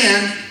we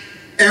stand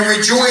and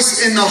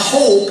rejoice in the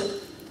hope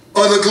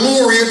of the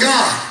glory of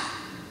God.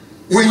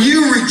 When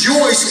you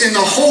rejoice in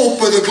the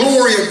hope of the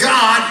glory of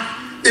God,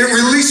 it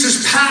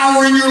releases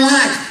power in your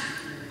life.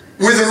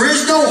 Where there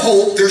is no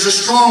hope, there's a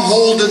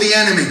stronghold of the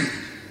enemy.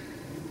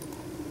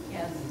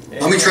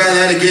 Let me try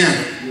that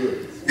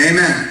again.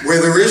 Amen.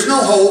 Where there is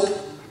no hope,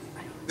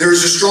 there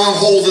is a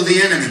stronghold of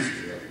the enemy.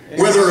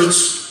 Whether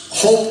it's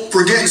hope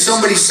for getting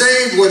somebody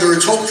saved, whether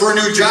it's hope for a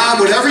new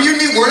job, whatever you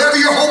need, whatever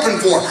you're hoping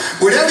for,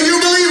 whatever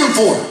you're believing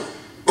for.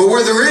 But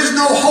where there is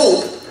no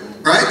hope,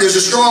 right, there's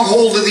a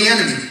stronghold of the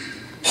enemy.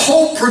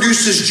 Hope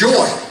produces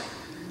joy.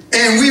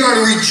 And we are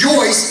to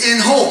rejoice in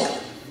hope.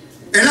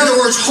 In other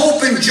words,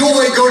 hope and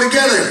joy go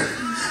together.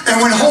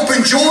 And when hope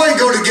and joy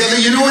go together,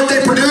 you know what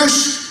they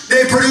produce?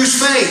 They produce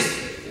faith.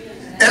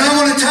 And I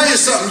want to tell you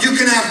something. You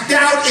can have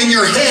doubt in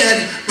your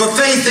head, but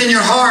faith in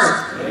your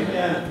heart.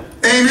 Amen.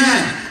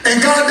 Amen.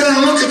 And God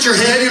doesn't look at your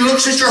head, He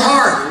looks at your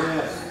heart.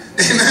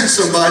 Amen,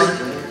 somebody.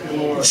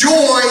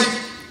 Joy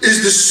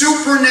is the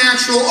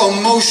supernatural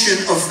emotion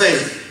of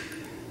faith.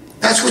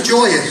 That's what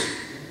joy is.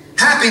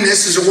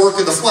 Happiness is a work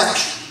of the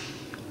flesh.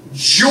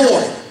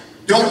 Joy.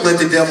 Don't let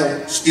the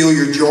devil steal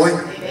your joy.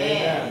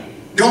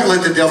 Don't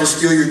let the devil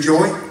steal your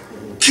joy.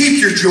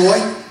 Keep your joy.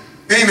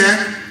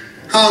 Amen.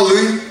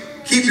 Hallelujah.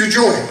 Keep your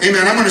joy.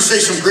 Amen. I'm going to say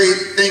some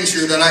great things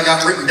here that I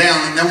got written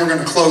down, and then we're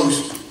going to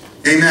close.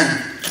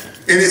 Amen.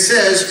 And it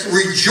says,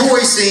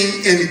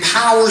 rejoicing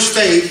empowers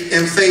faith,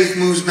 and faith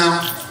moves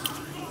mountains.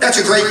 That's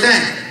a great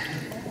thing.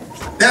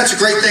 That's a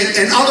great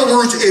thing. In other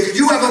words, if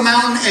you have a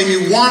mountain and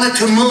you want it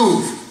to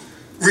move,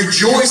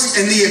 rejoice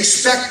in the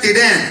expected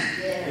end.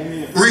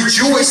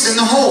 Rejoice in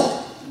the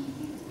hope.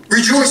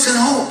 Rejoice in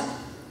hope.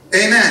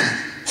 Amen.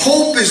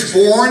 Hope is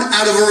born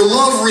out of our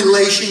love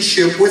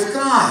relationship with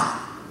God.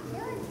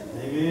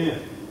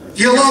 Amen.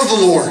 You love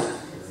the Lord.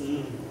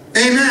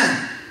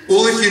 Amen.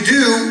 Well, if you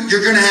do,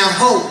 you're going to have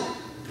hope.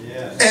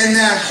 And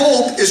that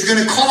hope is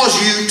going to cause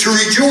you to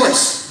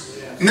rejoice.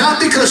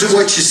 Not because of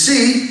what you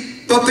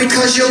see, but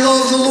because you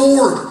love the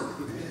Lord.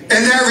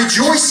 And that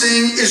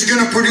rejoicing is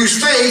going to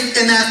produce faith,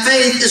 and that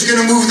faith is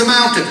going to move the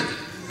mountain.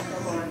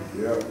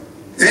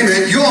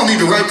 Amen. You all need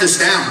to write this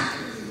down.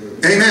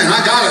 Amen.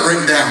 I got it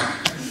written down.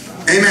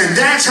 Amen.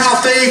 That's how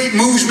faith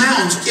moves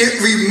mountains.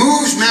 It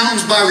removes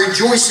mountains by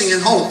rejoicing in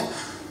hope.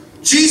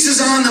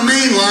 Jesus on the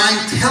main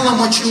line, tell Him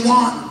what you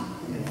want.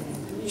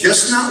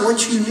 Just not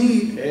what you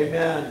need.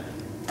 Amen.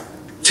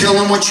 Tell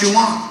Him what you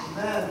want.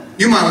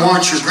 You might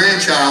want your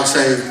grandchild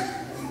saved.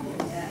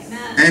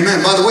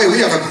 Amen. By the way, we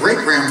have a great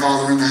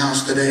grandfather in the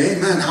house today.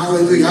 Amen.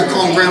 Hallelujah. I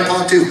call him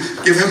Grandpa too.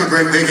 Give him a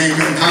great big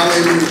amen.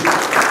 Hallelujah.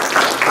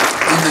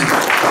 Amen.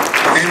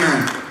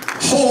 Amen.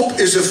 Hope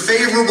is a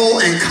favorable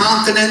and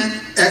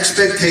confident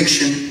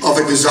expectation of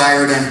a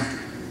desired end.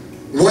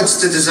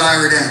 What's the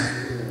desired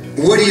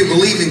end? What are you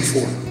believing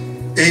for?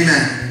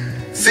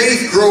 Amen.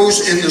 Faith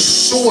grows in the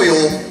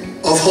soil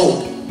of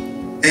hope.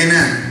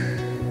 Amen.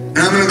 And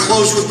I'm going to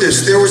close with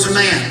this. There was a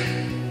man.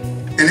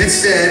 And it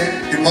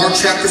said in Mark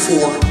chapter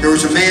 4, there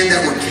was a man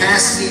that would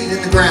cast seed in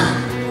the ground.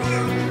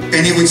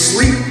 And he would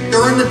sleep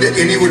during the day,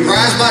 and he would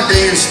rise by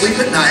day and sleep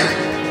at night.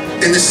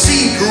 And the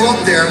seed grew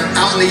up there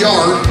out in the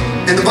yard.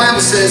 And the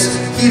Bible says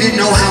he didn't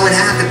know how it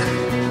happened.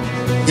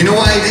 You know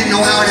why he didn't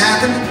know how it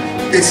happened?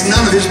 It's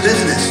none of his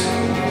business.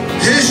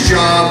 His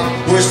job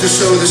was to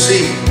sow the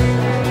seed.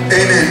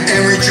 Amen.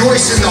 And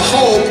rejoice in the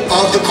hope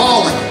of the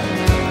calling.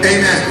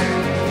 Amen.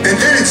 And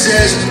then it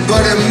says,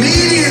 but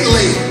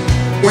immediately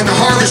when the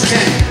harvest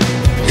came,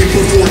 he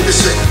put forth the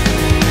sickle.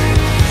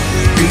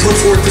 He put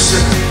forth the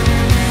sickle.